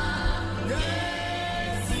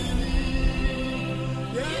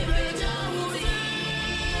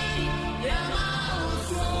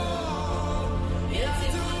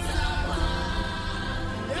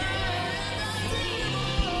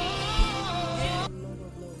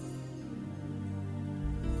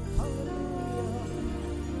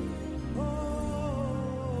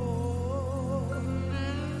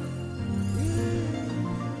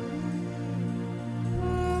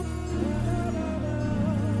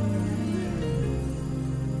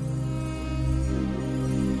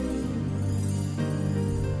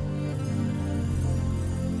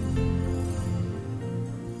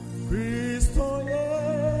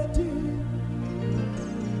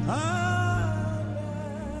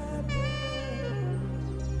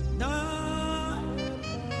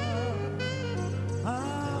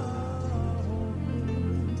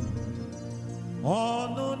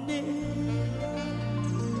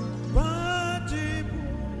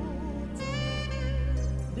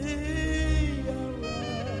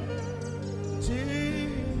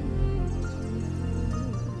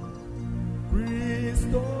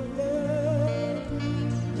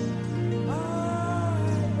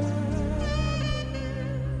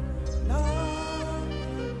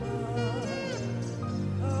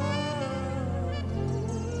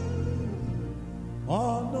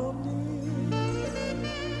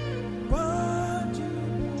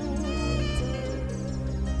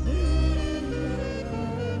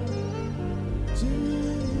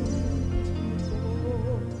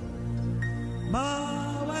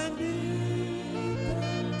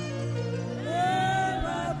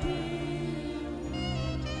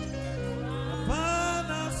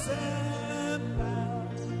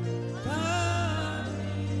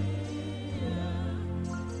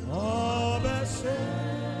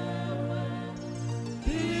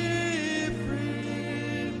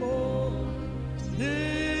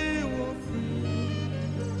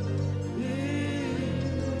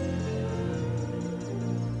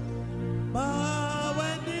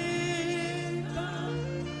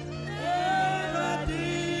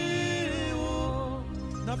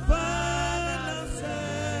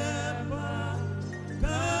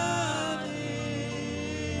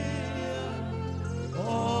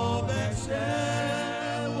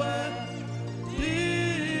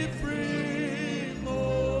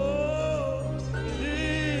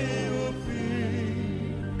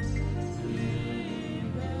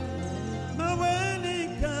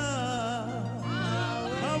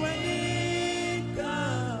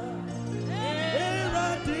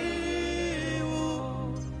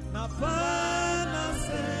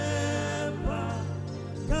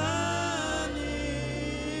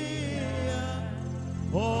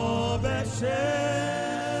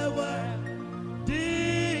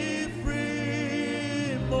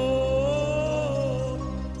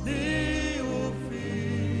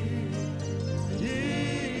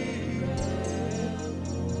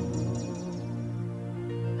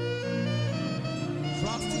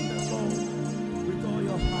 Trust in the Lord with all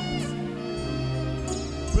your heart.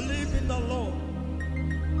 Believe in the Lord.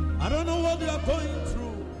 I don't know what you are going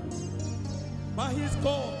through, but He's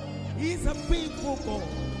God. He's a faithful God.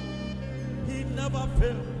 He never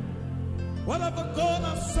fails. Whatever God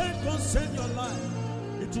has said concerning your life,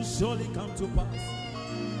 it will surely come to pass.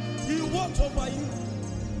 He will watch over you.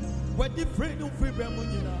 When the freedom free He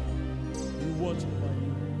will watch over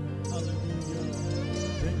you. Hallelujah.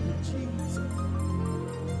 Thank you, Jesus.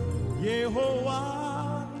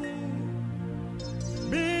 Yehovah,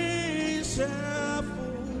 be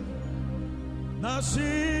careful.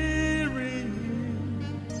 Nasiri,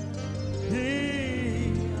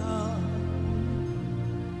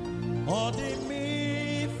 Odi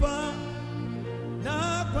mifa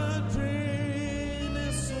na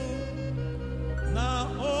padrinesu na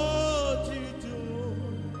ojitu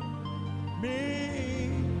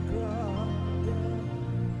mikra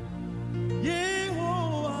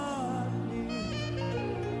Yehovah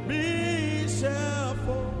be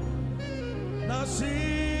careful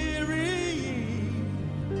Nasiri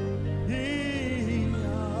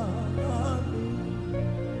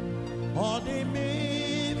Odi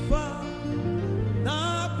mifa na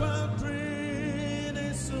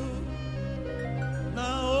padrinesu na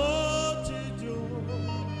ojitu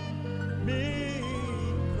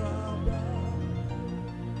mikra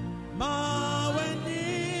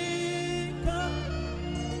Mawenika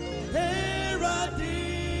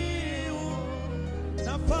heradiu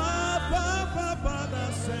na papa na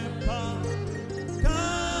sempa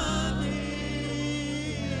kania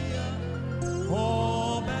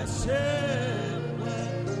obeshewe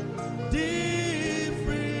di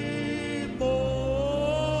frimo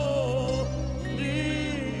di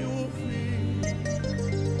ufi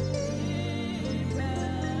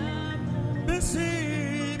bisi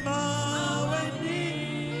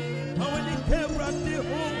maweni keradiu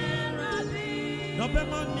na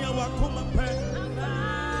bemania wakuma pe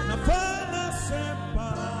na fana sempa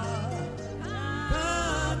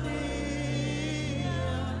kania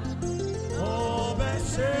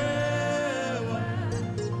obeshewa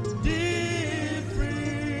di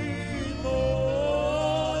frimo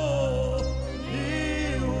di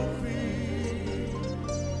ufi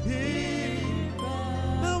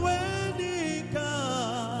mawenika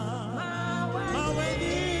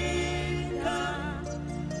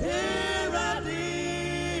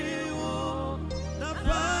heradiu na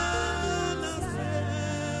fana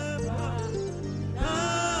sempa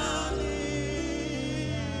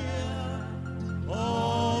kania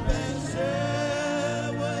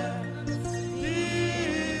obeshewe di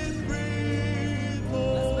frimo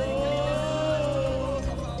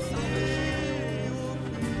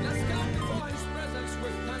Let's come before His presence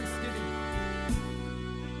with thanksgiving.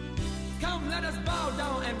 Come, let us bow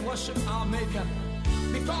down and worship our Maker.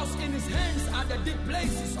 Because in His hands are the deep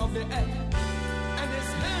places of the earth, and His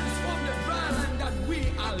hands form the dry land that we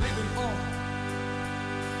are living on.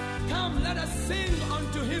 Come, let us sing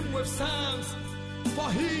unto Him with psalms, for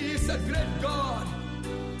He is a great God,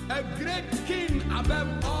 a great King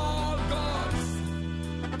above all gods.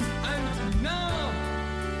 And now,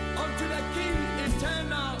 unto the King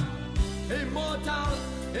eternal, immortal,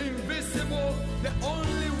 invisible, the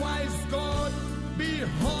only wise God, be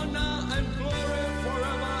honor and glory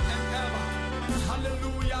forever and ever.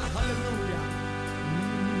 Hallelujah, hallelujah.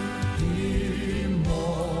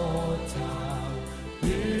 Immortal,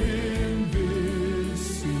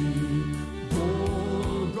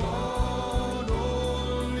 invisible God,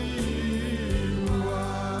 only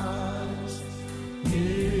wise,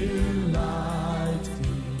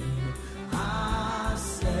 enlightening,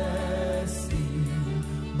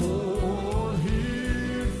 accessible,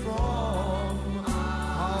 He from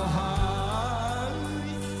our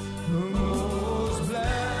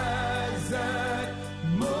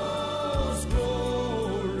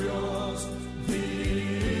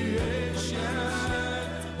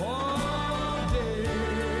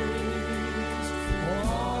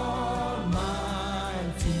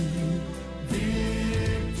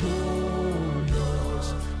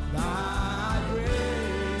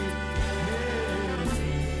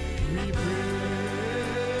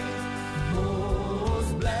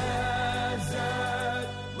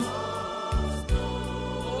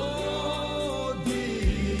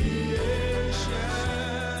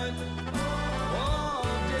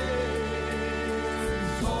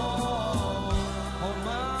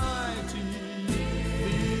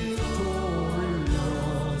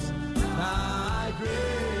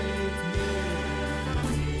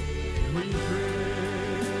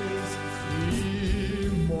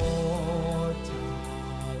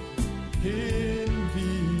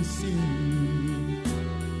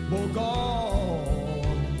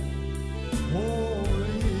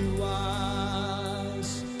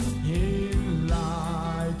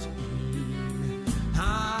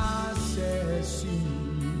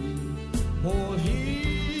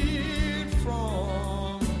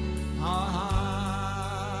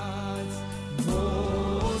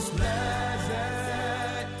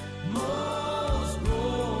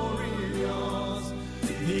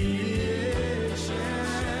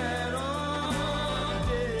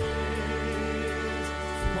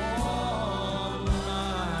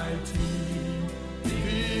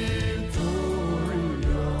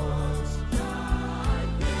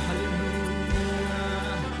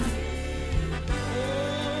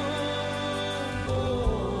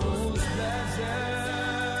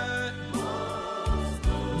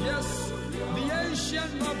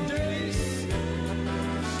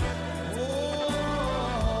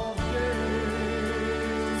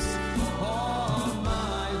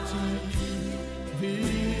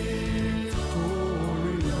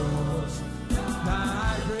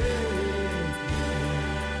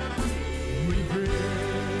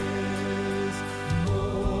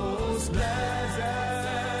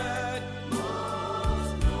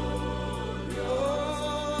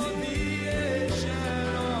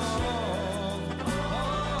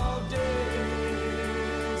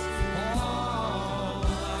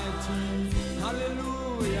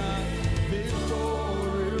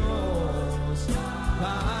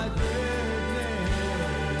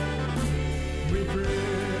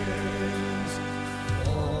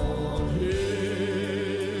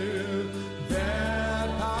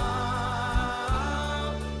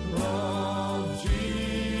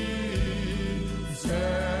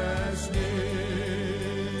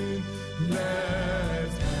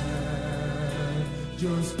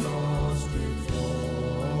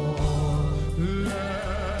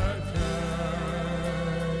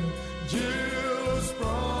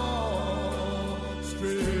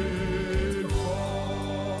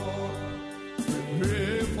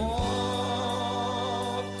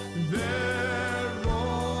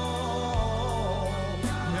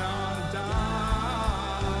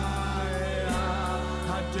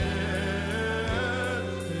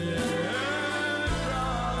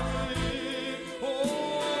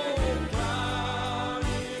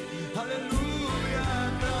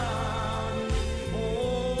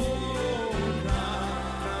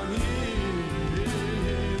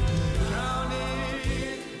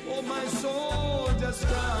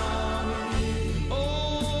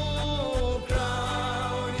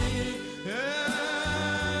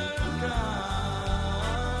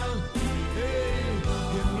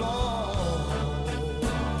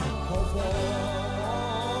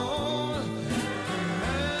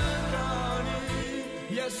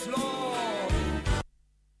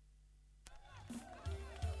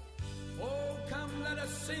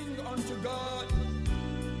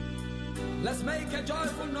Let's make a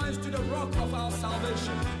joyful noise to the rock of our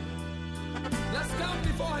salvation. Let's come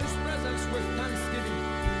before his presence with thanksgiving.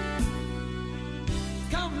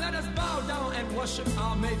 Come, let us bow down and worship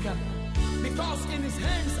our Maker, because in his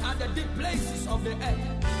hands are the deep places of the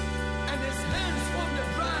earth, and his hands form the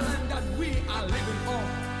dry land that we are living on.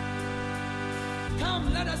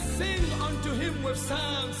 Come, let us sing unto him with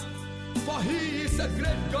psalms, for he is a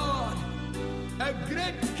great God, a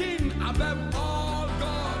great King above all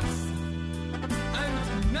gods.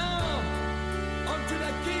 And now, unto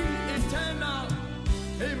the King eternal,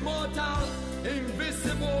 immortal,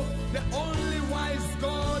 invisible, the only wise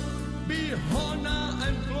God, be honor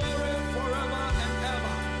and glory forever and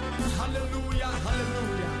ever. Hallelujah,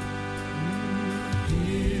 hallelujah.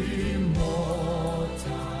 Immortal,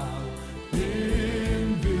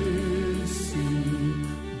 invisible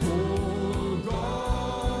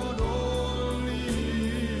God, only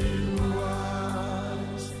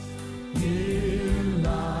wise, enlightening,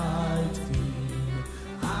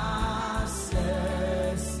 accessible,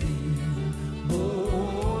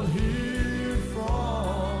 hid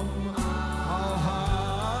from our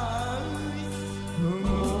hearts,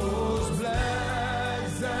 most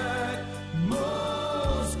blessed,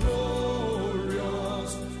 most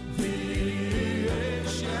glorious, the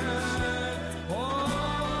ancient of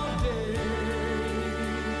days,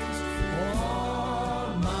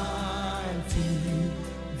 almighty,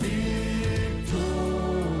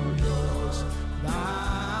 victorious,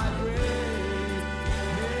 thy great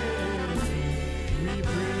name we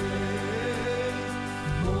praise,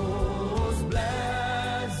 most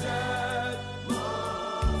blessed,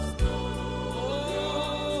 most glorious,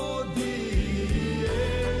 the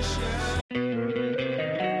ancient.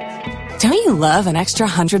 Don't you love an extra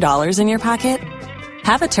 $100 in your pocket?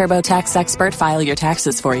 Have a TurboTax expert file your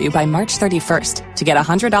taxes for you by March 31st to get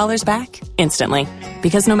 $100 back instantly.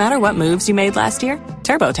 Because no matter what moves you made last year,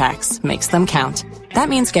 TurboTax makes them count. That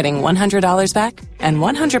means getting $100 back and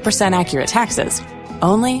 100% accurate taxes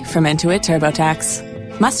only from Intuit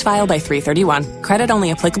TurboTax. Must file by 3/31. Credit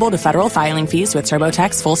only applicable to federal filing fees with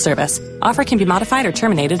TurboTax full service. Offer can be modified or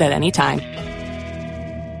terminated at any time.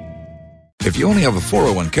 If you only have a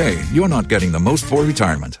 401k, you're not getting the most for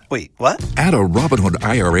retirement. Wait, what? Add a Robinhood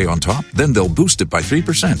IRA on top, then they'll boost it by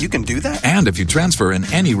 3%. You can do that? And if you transfer in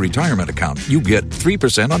any retirement account, you get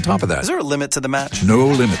 3% on top of that. Is there a limit to the match? No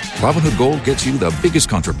limit. Robinhood Gold gets you the biggest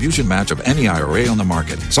contribution match of any IRA on the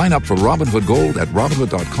market. Sign up for Robinhood Gold at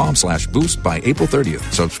Robinhood.com/boost by April 30th.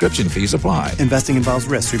 Subscription fees apply. Investing involves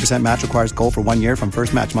risk. 3% match requires gold for 1 year from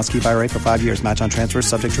first match. Must keep IRA for 5 years. Match on transfers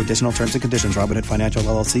subject to additional terms and conditions. Robinhood Financial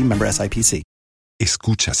LLC, member SIPC.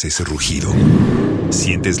 ¿Escuchas ese rugido?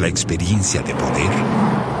 ¿Sientes la experiencia de poder?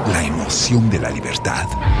 ¿La emoción de la libertad?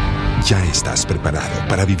 Ya estás preparado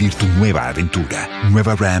para vivir tu nueva aventura.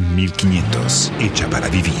 Nueva Ram 1500, hecha para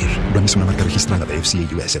vivir. Ram es una marca registrada de FCA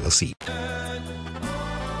US LLC.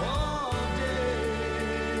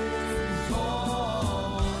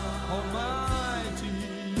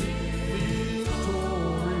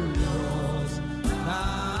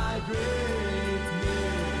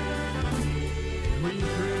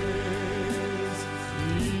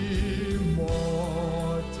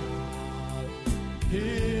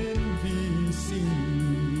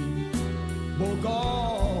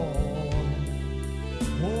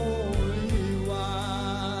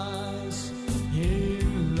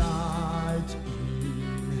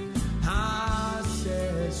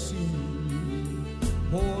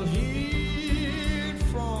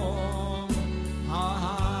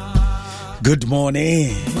 Good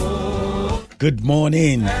morning. Good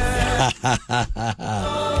morning.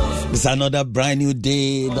 It's another brand new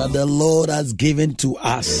day that the Lord has given to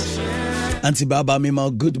us. Auntie Baba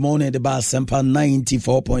Mima, good morning. The Bar Semper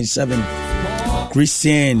 94.7.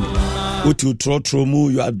 Christian, Utu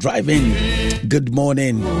Trotromu, you are driving. Good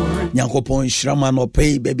morning. Nyankopon Shraman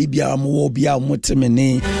Opay, Baby Bia Muobia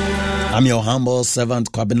Mutemene. I'm your humble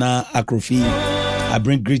servant, Kwabena Akrofi. I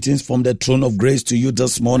bring greetings from the throne of grace to you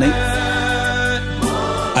this morning.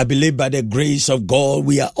 I believe by the grace of God,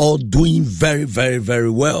 we are all doing very, very, very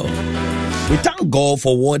well. We thank God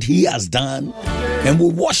for what He has done, and we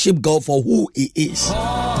worship God for who He is.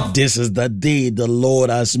 This is the day the Lord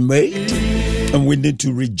has made, and we need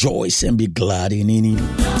to rejoice and be glad in it.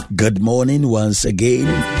 Good morning once again.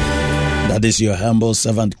 That is your humble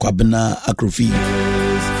servant, Kwabena Akrofi.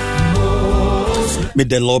 May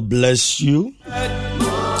the Lord bless you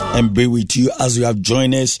and be with you as you have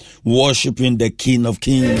joined us worshiping the King of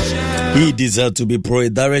Kings. He deserves to be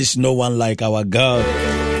praised. There is no one like our God.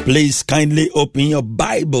 Please kindly open your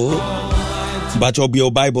Bible. But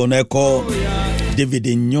your Bible neko David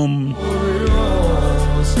Nyom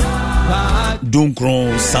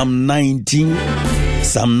Dunkron Psalm 19.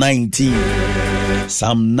 Psalm 19.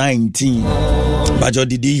 Psalm 19. But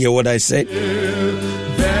did you hear what I said?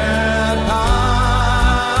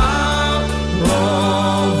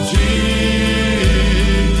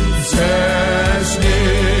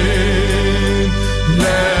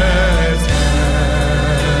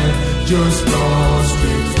 Just lost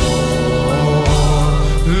before,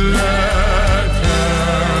 let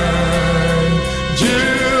hand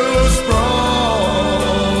just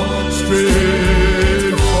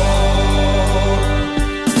straight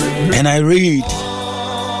forward. And I read,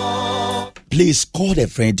 please call a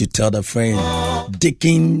friend to tell the friend,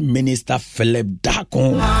 Deacon Minister Philip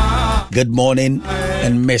Dakon. Good morning,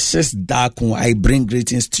 and Mrs. Dakon, I bring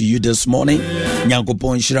greetings to you this morning.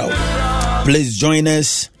 Nyankopon Shirao. Please join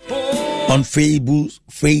us on Facebook,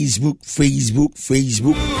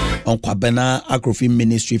 on Kwabena Akrofi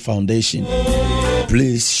Ministry Foundation.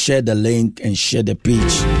 Please share the link and share the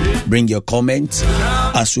page. Bring your comments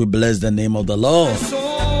as we bless the name of the Lord.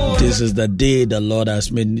 This is the day the Lord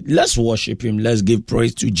has made. Let's worship Him. Let's give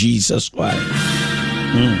praise to Jesus Christ.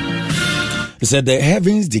 He said, the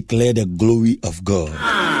heavens declare the glory of God.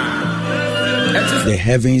 The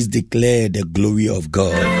heavens declare the glory of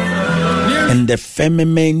God. And the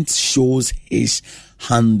firmament shows His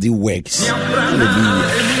handiworks.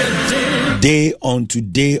 Hallelujah. Day unto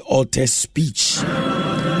day utters speech,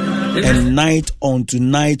 and night unto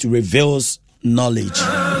night reveals knowledge.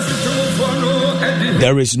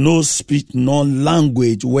 There is no speech nor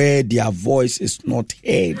language where their voice is not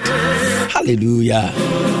heard. Hallelujah.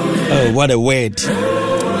 Oh, what a word.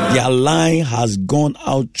 Their line has gone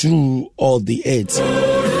out through all the earth,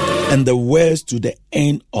 and the words to the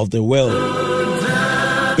end of the world.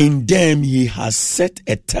 In them He has set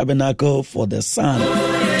a tabernacle for the sun,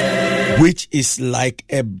 which is like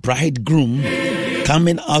a bridegroom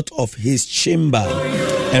coming out of his chamber,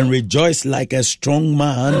 and rejoice like a strong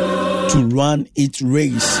man to run its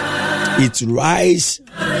race. Its rise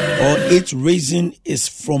or its reason is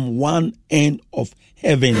from one end of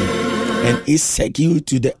heaven, and is secure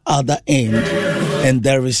to the other end, and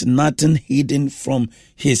there is nothing hidden from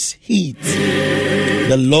His heat.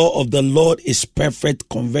 The law of the Lord is perfect,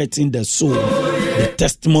 converting the soul. The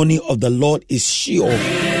testimony of the Lord is sure,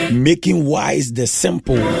 making wise the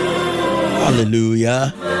simple.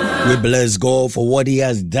 Hallelujah. We bless God for what He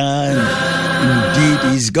has done. Indeed,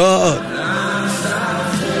 He's God.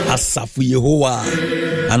 Asafu Yehowa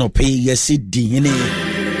anope yesi dihine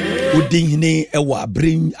udihine ewa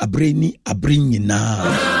abreni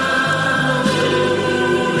na.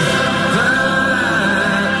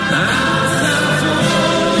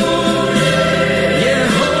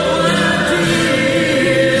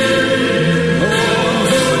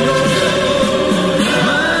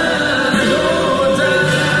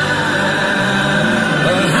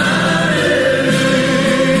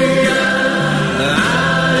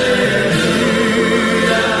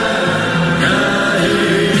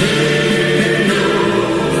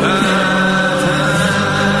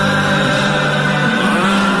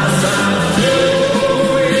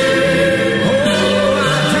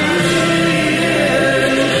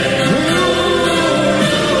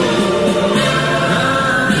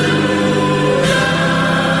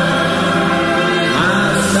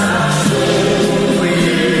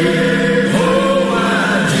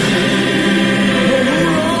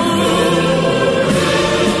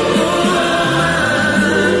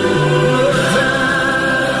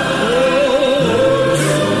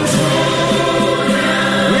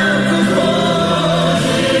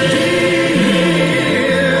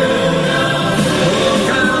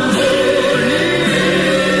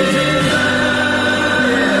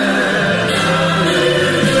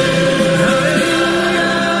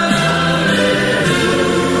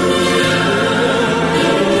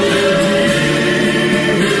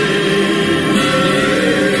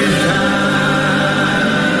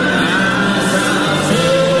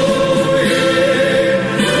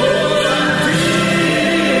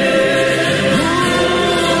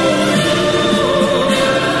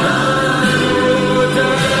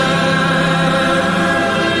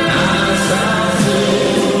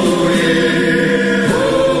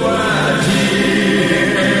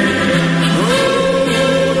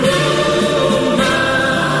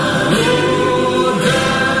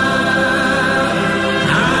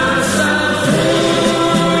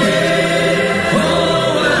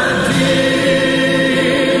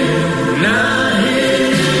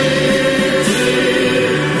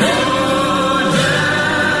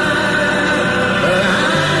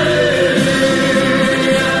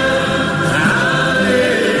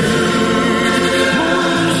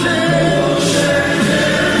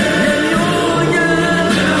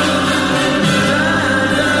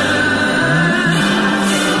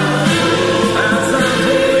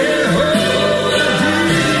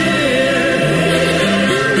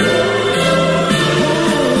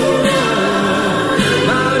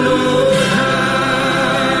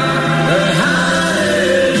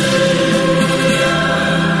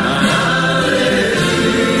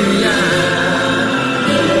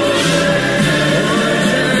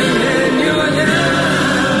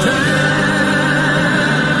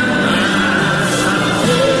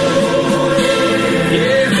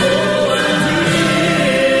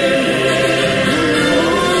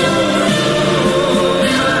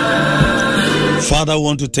 Father, I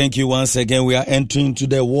want to thank you once again. We are entering to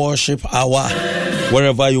the worship hour.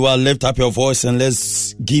 Wherever you are, lift up your voice and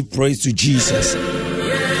let's give praise to Jesus.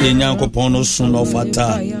 There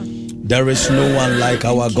is no one like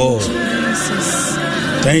our God.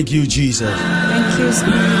 Thank you, Jesus. Thank you,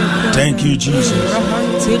 Jesus. Thank you,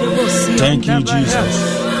 Jesus. Thank you,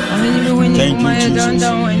 Jesus.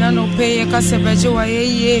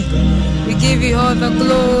 We give you all the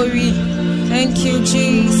glory. Thank you,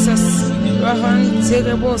 Jesus. Rahan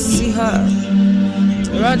Telebosiha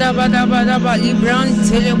Rada Bada Bada Libran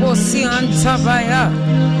Telebosi Antabaya.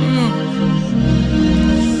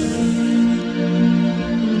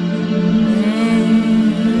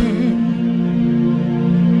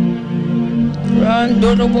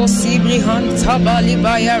 Randorobosi Brihan Tabali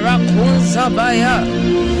Baya Rakun Zabaya.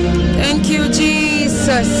 Thank you,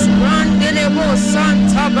 Jesus. Randelebo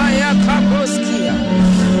Santabaya Kaboskia.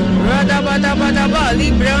 Radabadabadaba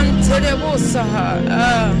Libran Telebosaha.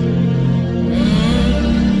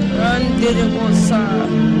 Randelebosa.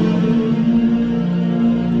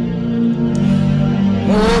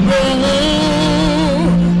 Oboho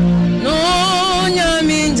no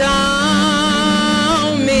nyaminda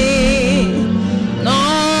me no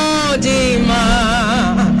dima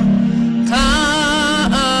ka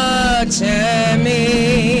achemi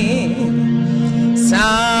sa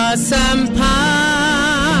sampa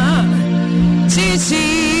Chichi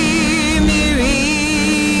miri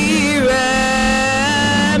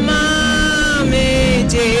rema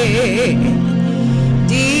meje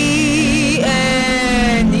DNJ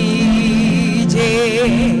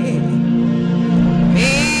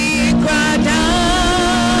mi kwada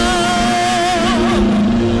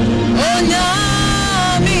onya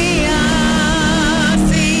mi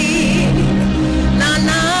asi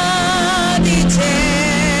nana diche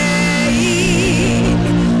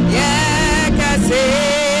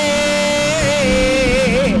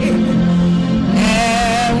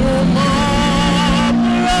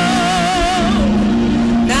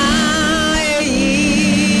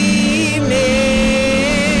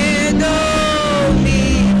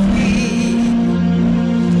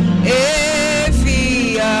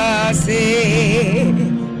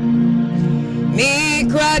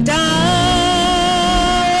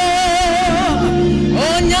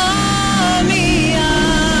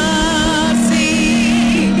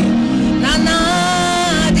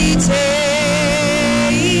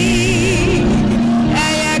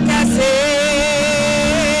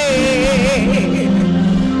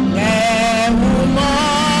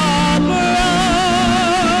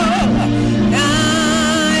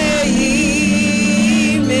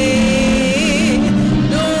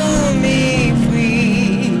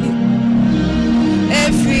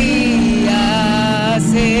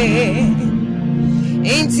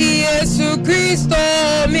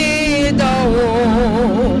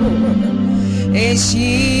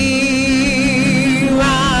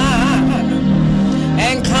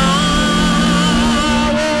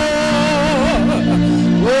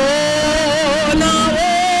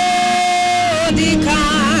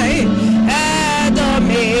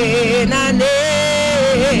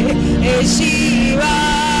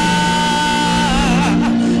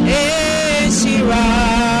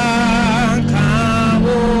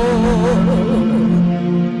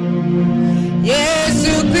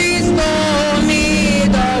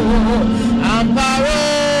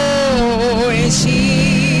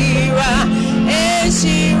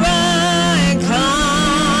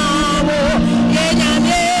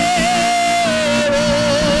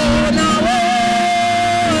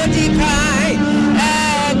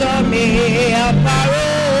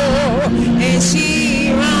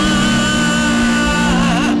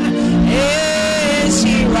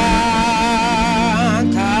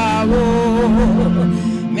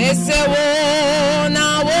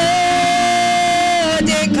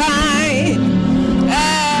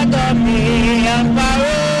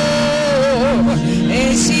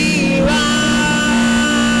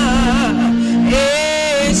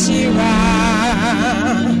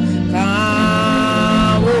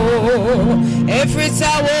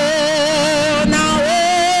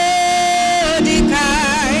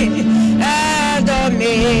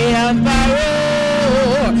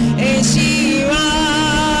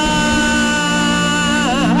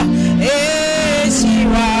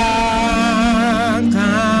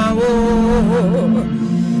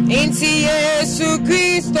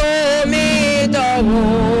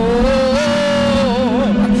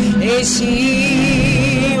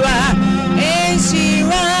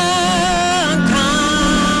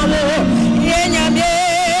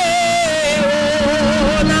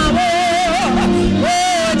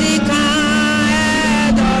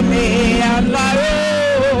Baro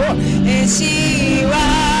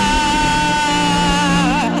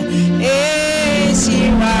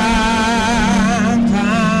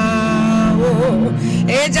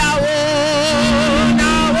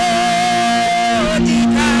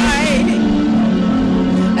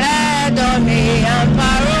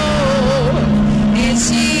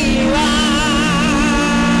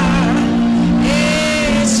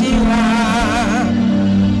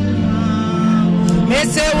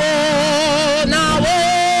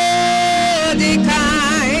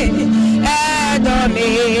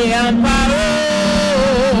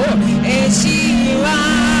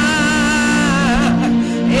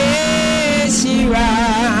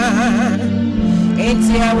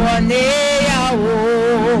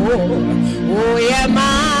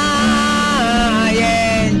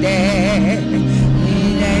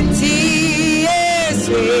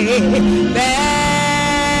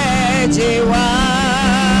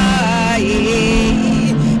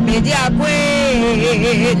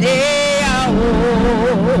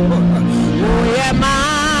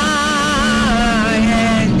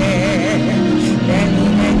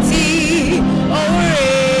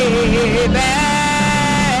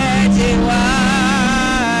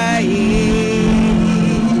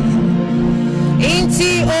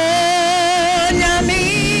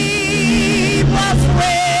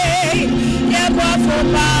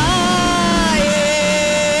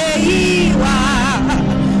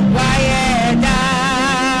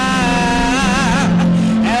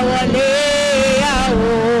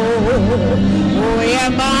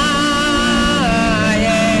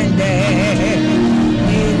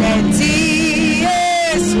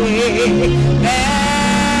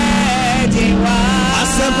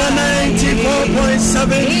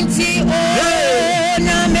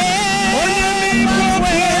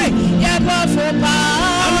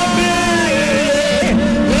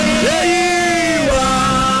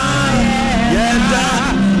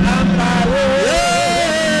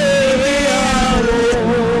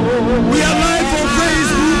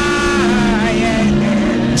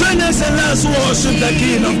Worship the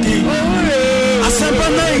King of Kings. Asempa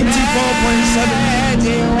 94.7.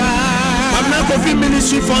 Abna Kofi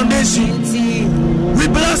Ministry Foundation. We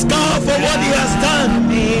bless God for what He has done.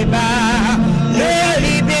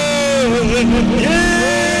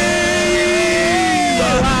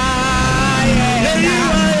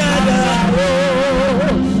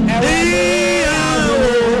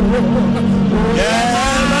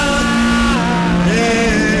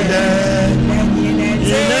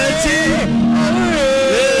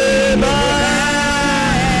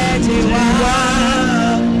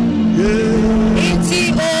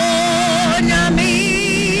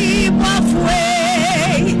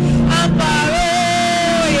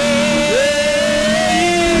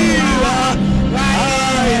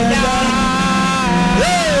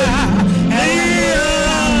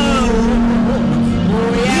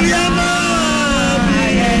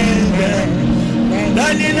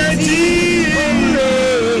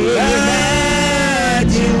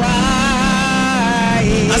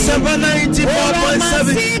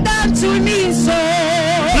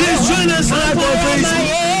 Please join us live on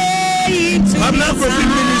Facebook. I'm not for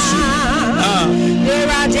ministry.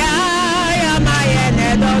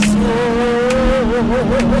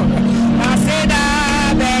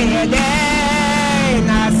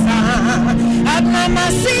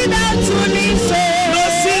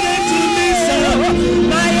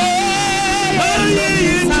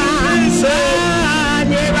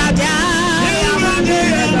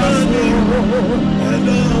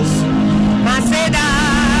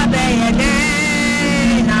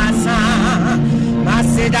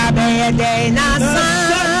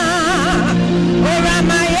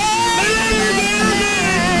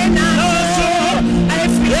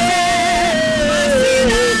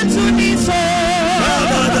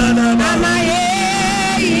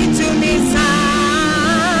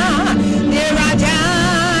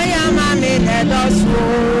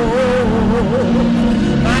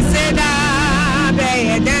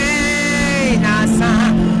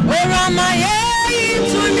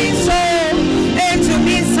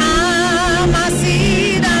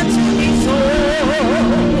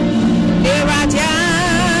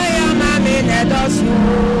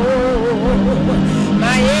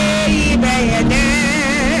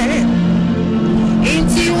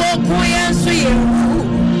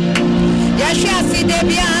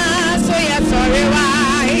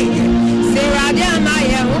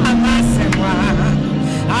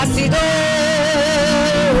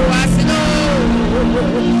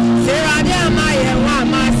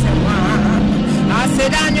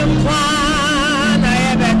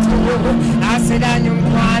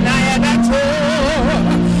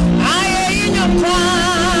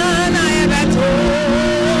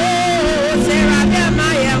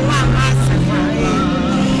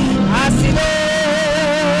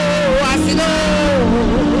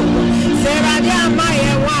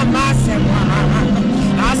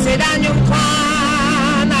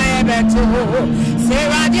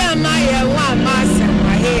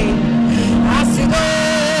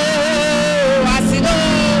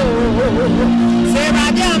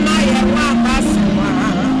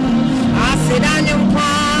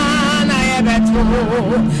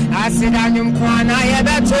 Asidanyum kwana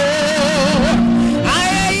yebeto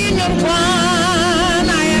ayinum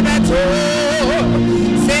kwana yebeto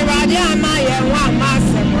Seradi amaye wa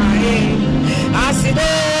masemwae asido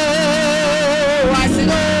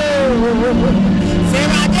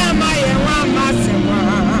Seradi amaye wa masemwa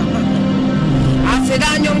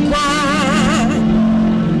asidanyum kwana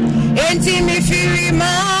enti mi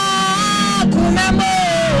firima kumemo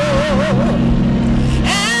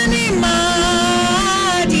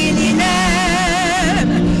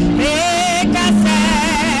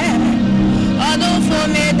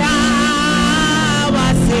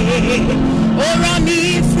Ora mi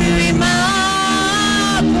firima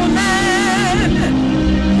kumen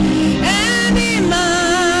Eni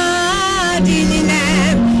madinine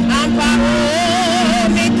amparo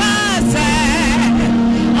mi kase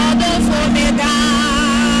Odo fo mi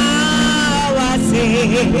dawase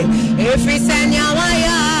Every senya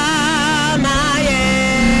waya maye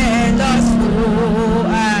dosfu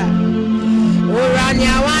Ora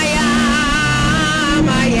nyawaya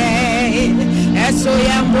maye Eso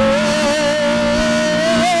yambo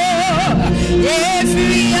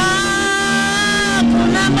Every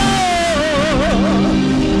kunamo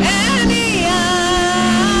Any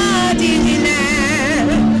adinine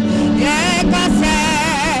Yekase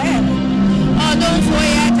Odon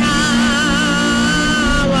foyeta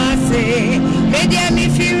wase Media mi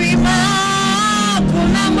firima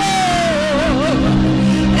kunamo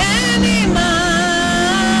Any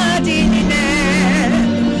madinine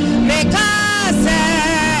Mekase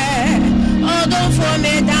Odon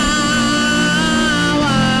foyeta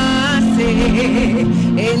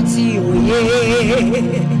Enti uye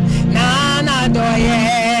nana doye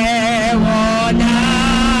woda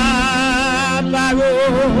paro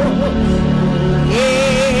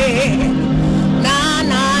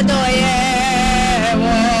nana doye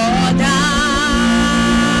woda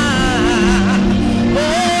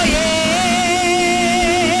oye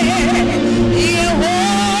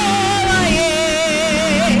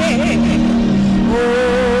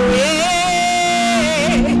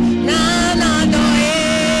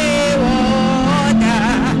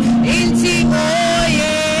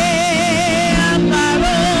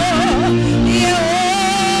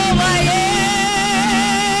Yehovah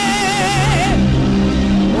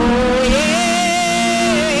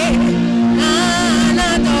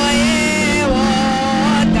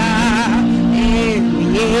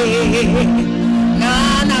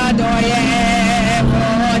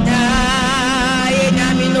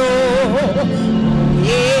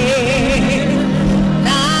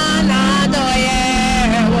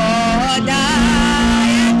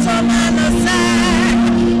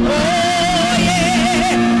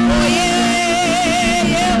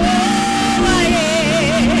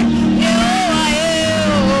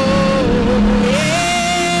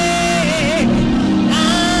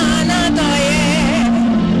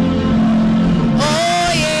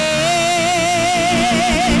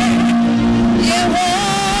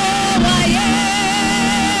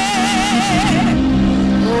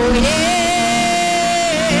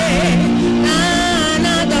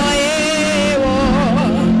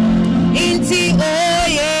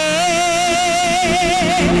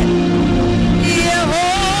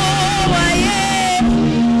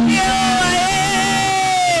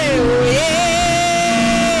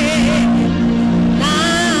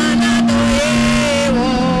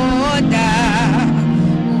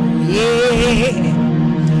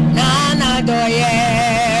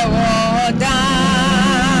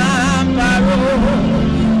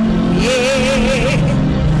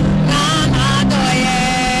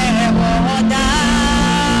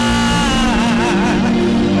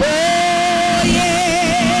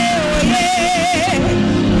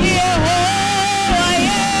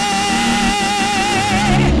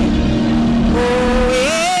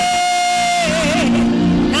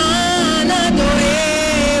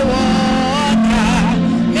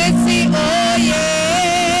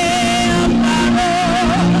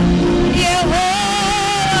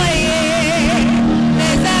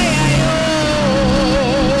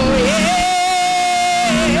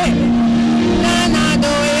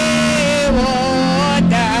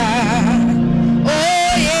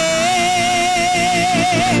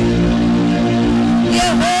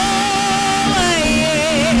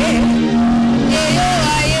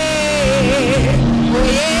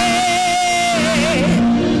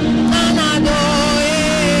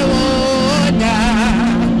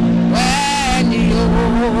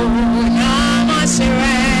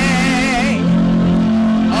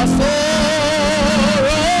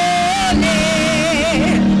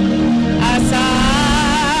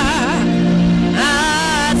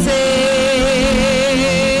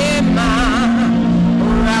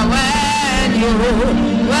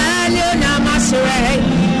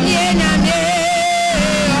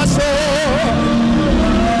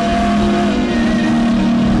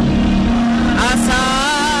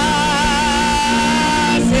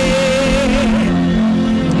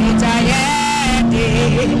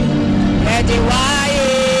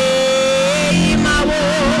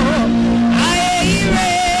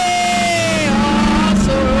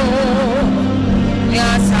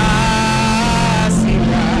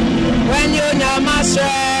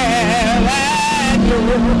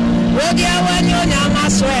Odia wanyo nyama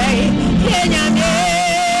sway, ye nyame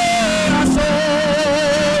asole.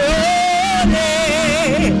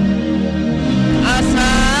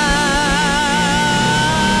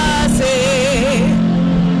 Asase.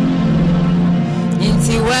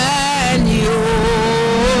 Inti when you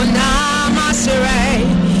nama sway,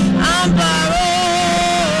 ambaro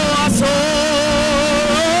asole.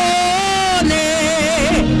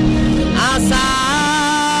 Asa.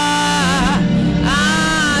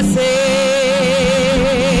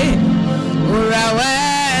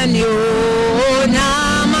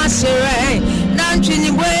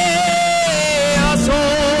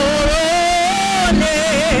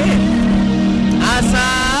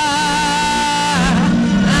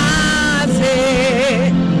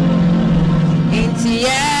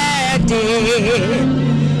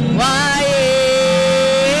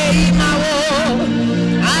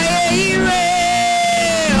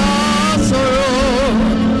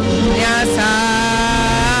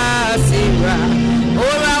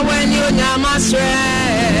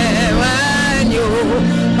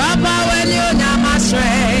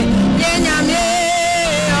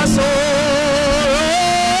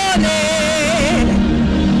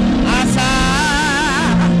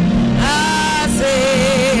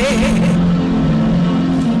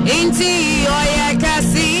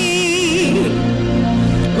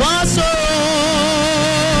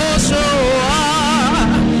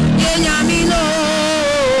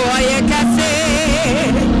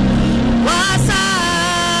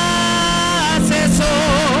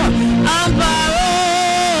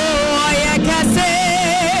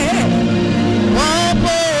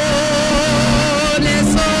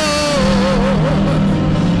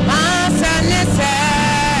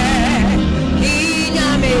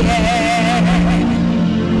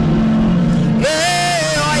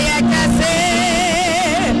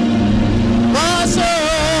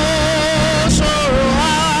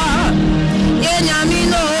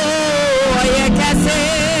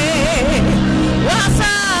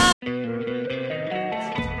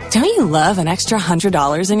 Love an extra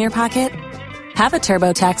 $100 in your pocket? Have a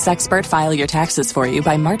TurboTax expert file your taxes for you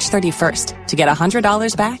by March 31st to get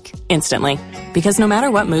 $100 back instantly. Because no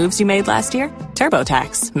matter what moves you made last year,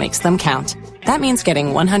 TurboTax makes them count. That means getting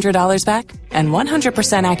 $100 back and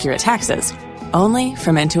 100% accurate taxes only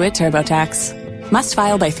from Intuit TurboTax. Must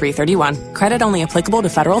file by 3/31. Credit only applicable to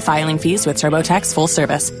federal filing fees with TurboTax full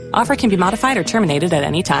service. Offer can be modified or terminated at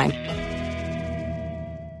any time.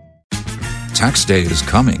 Tax day is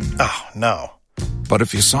coming. Oh, no. But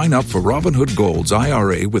if you sign up for Robinhood Gold's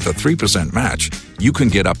IRA with a 3% match, you can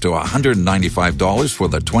get up to $195 for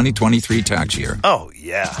the 2023 tax year. Oh,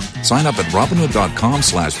 yeah. Sign up at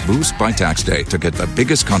Robinhood.com/boost by tax day to get the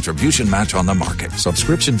biggest contribution match on the market.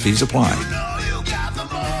 Subscription fees apply.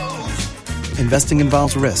 Investing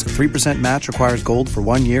involves risk. 3% match requires gold for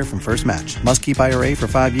 1 year from first match. Must keep IRA for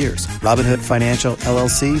 5 years. Robinhood Financial,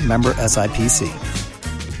 LLC, member SIPC.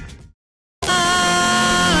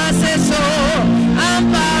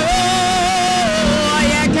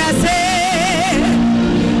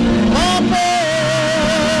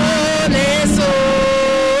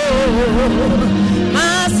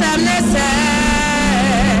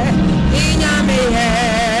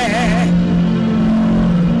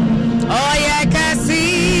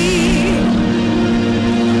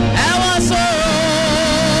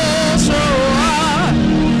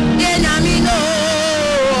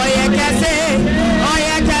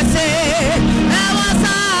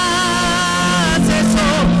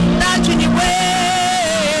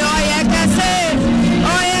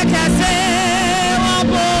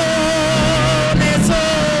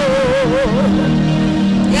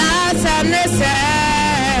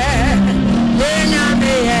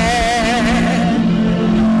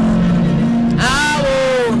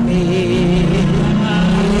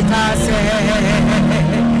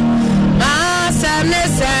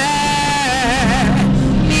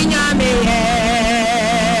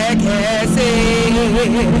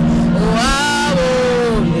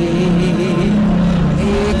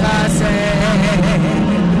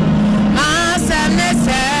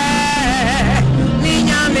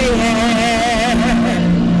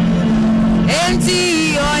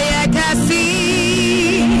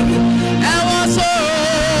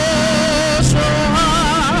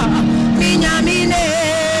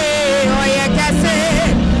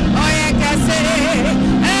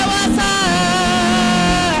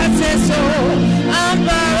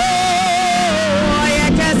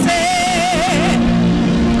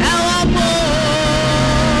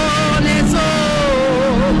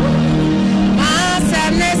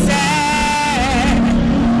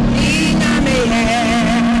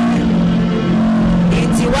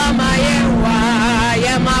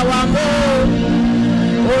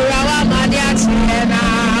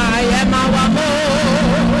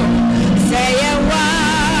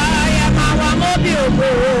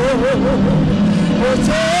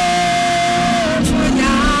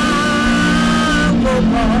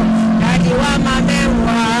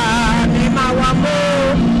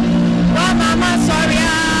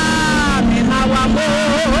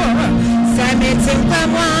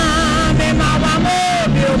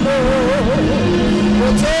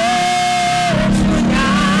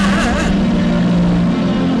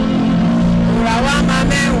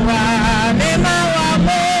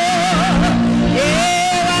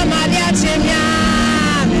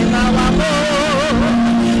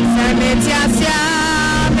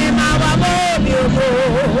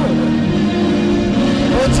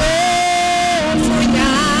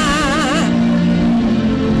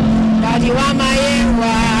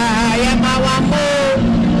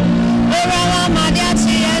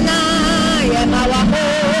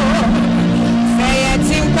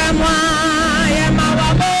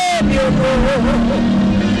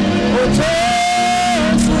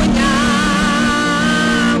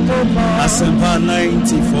 Asempa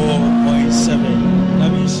 94.7.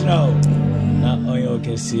 Let me show. Now, Oyo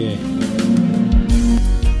Kessie.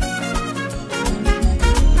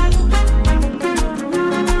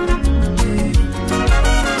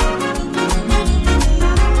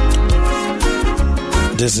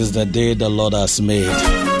 This is the day the Lord has made.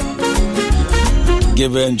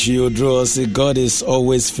 Given to you, draw. See, God is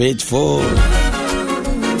always faithful.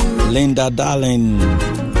 Linda Darling.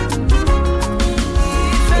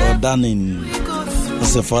 Darling. I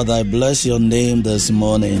say, Father, I bless your name this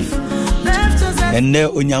morning. And now,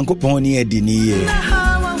 Unyankoponi Edini.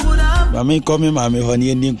 Mami come Mami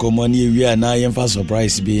Honey and Ninkomoni, we are now in for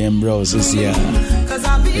surprise being bros this year.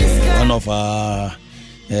 One of our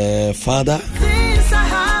father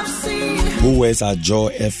who wears a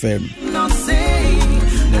Joy FM.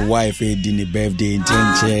 The wife didn't birthday in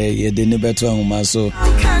Tenche, you didn't better on so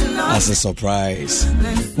as a surprise.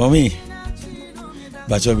 Mommy,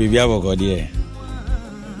 but your baby have got here.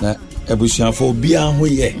 Na ebusian for bia ho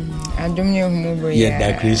ye. Adom ne humo Yeah,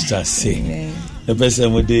 that Christian say. The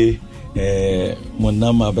person with the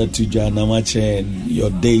monama betu jana mache your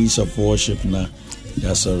days of worship na.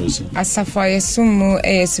 Yeah, sorry. Asafa Yesumu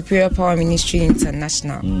Superior Power Ministry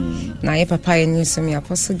International. Na ye papa ye nisumi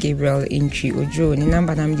Apostle Gabriel Intri Ojo ni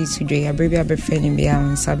number namdi today abribi abefeni bia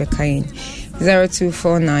on sabe kain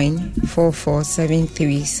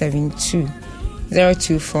 0249447372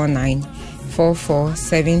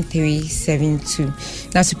 0249447372.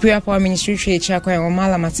 Na Superior Power Ministry Church akwa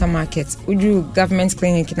Omala Mata Market Uju Government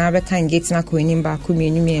Clinic na be kan gate na ko enimba ko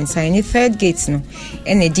mienu mi ensa ni third gate no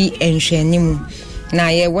ene di enhwanimu. Na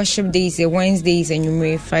ye worship days, ye Wednesdays, and you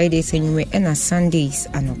may Fridays, and you may and Sundays,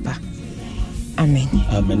 anopa. Amen.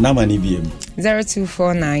 Amen. Namani BM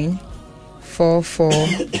 0249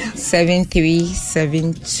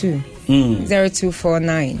 447372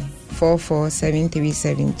 0249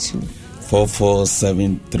 447372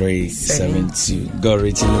 447372. God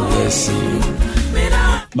richly bless you.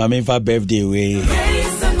 Mami for birthday way.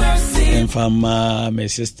 And from my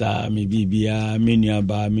sister, my bibia, minya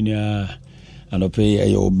ba minya. And pay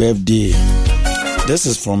your birthday. This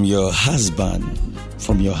is from your husband.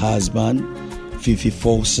 Fifi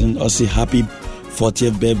Folson. Also happy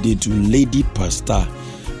 40th birthday to Lady Pastor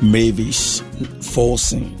Mavis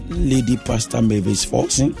Folson. Lady Pastor Mavis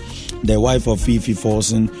Folson, the wife of Fifi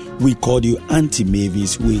Folson. We called you Auntie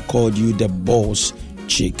Mavis. We called you the boss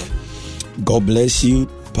chick. God bless you,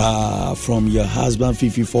 Pa, from your husband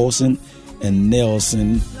Fifi Folson and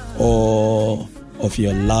Nelson, all of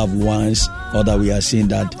your loved ones. Or that we are saying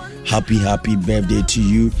that happy birthday to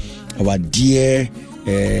you, our dear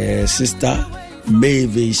sister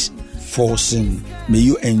Mavis Folson. May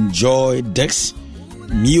you enjoy Dex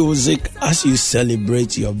music as you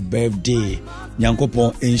celebrate your birthday.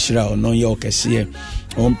 Nyankopon enshira ono ye okese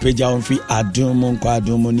on peja on fi adum nko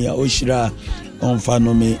adum ni oshira on fa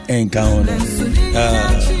no me enka ono.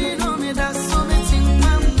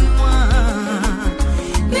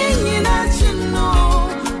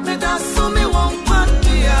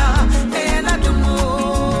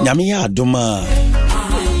 Nyamiya Adoma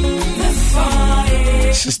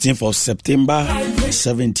 16th of September,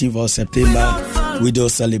 17th of September, widow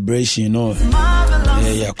celebration, you know.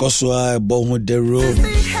 Yakoswa bohu dero,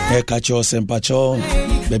 kacho sempacho,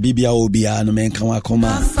 baby bia obia no men kanwa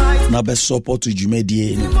koma, na be support to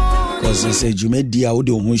Jumedie, because they say Jumedie wo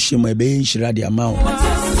de ohun shema be nshira de amount.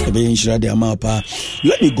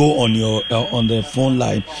 Let me go on your on the phone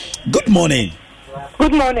line. Good morning.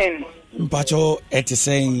 Good morning. Mpacho eti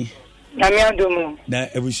saying Namiadomo. Na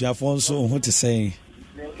ebusuafo nso ho te saying.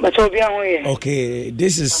 Okay,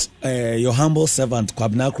 this is your humble servant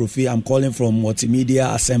Kwabena Krofi. I'm calling from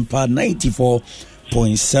Multimedia Asempa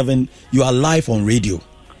 98.7. You are live on radio.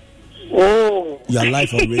 Oh. You are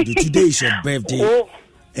live on radio. Today is your birthday. Oh.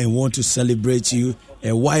 And want to celebrate you.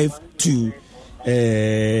 A wife to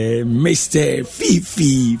Mr.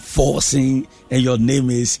 Fifi Forcing. And your name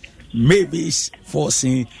is Mavis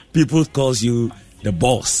Forcing. People calls you the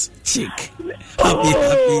boss chick. Happy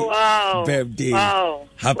birthday. Wow.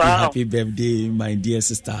 Happy birthday, my dear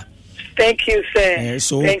sister. Thank you, sir.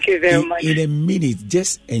 Thank you very much. In a minute,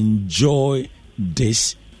 just enjoy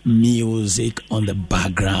this music on the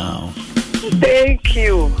background. Thank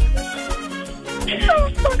you.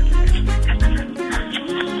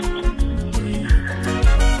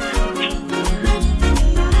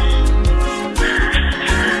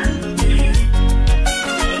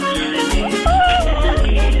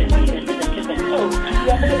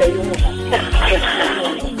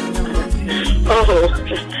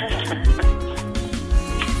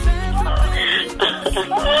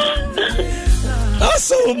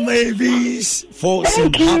 Also, maybe for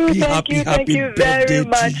some happy birthday very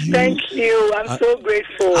much. to you. Thank you. I'm so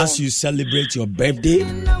grateful. As you celebrate your birthday,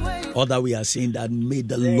 all that we are saying that may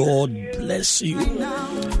the Lord bless you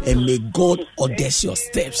and may God order your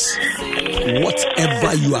steps.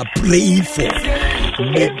 Whatever you are praying for,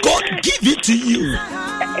 may God give it to you.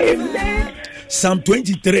 Amen. Psalm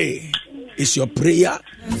 23 is your prayer,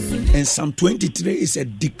 and Psalm 23 is a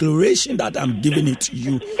declaration that I'm giving it to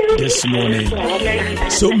you this morning.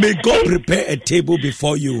 So may God prepare a table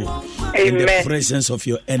before you in the presence of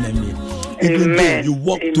your enemy. Even though you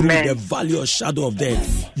walk through the valley of shadow of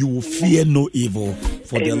death, you will fear no evil,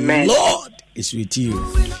 for the Lord is with you.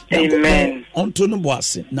 Amen. Amen.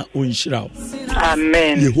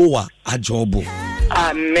 Yehovah ajobo.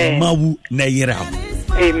 Amen. Mawu na yiraw.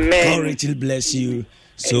 Amen. God richly bless you.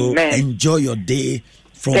 So enjoy your day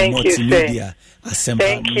from Multimedia.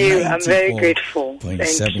 Thank you. I'm very grateful.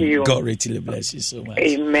 Thank you. God richly bless you so much.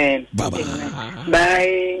 Amen. Bye-bye. Amen.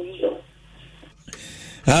 Bye.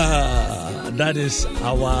 That is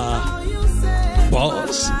our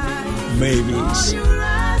boss, Mavis.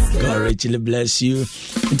 God richly bless you.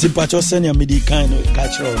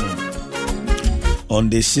 On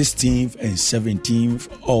the 16th and 17th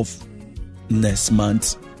of next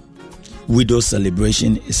month, widow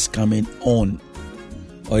celebration is coming on.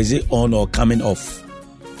 Or is it on or coming off?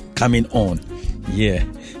 Coming on. Yeah.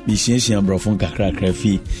 Mishin brofon kakra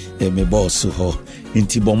krafi me boss ho.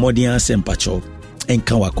 Inti bomodi ansem pacho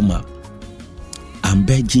enka wakuma. I'm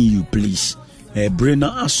begging you please.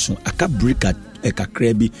 Brena asu aka break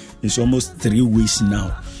kakra bi. It's almost 3 weeks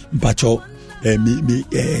now. Pacho we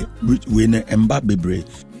na emba bebre.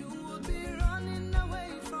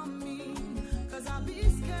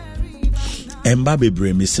 Emba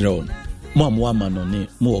bebre misreo. We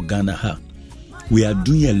are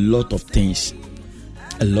doing a lot of things.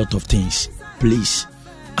 Please,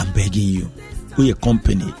 I'm begging you. We a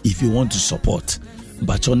company. If you want to support,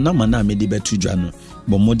 but your nama na me debe tujano.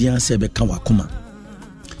 But modian sebe kanwakuma.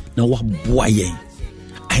 Now what boy?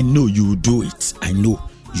 I know you will do it.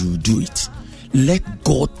 Let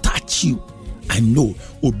God touch you. I know.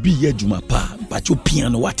 Obi ye jumapa, but you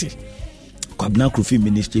piano wate. Kwabena Kofi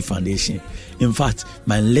Ministry Foundation. In fact,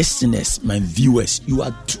 my listeners, my viewers, you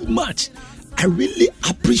are too much. I really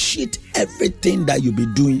appreciate everything that you be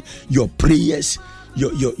doing. Your prayers,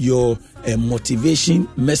 your motivation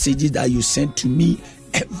messages that you send to me.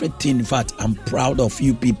 Everything. In fact, I'm proud of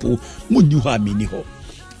you people. Munyuha miniho,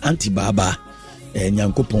 Auntie Baba,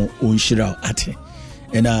 Nyankopon Onshira ate,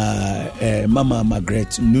 and Mama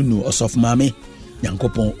Margaret Nunu Osof Mami,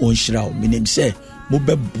 Nyankopon Onshira. My name say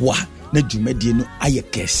Mubebwa. Na dwumadie no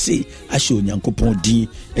ayekese ahye onyankopon din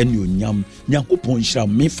ene onyam nyankopon hira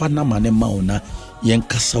me fa na mane ma ona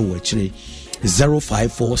yenkasa wo akire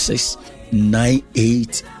 0546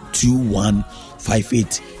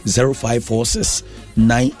 982158 0546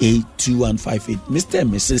 982158 Mr.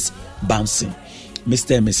 and Mrs.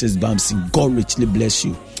 Bamson, God richly bless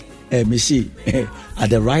you. At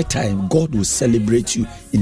the right time, God will celebrate you in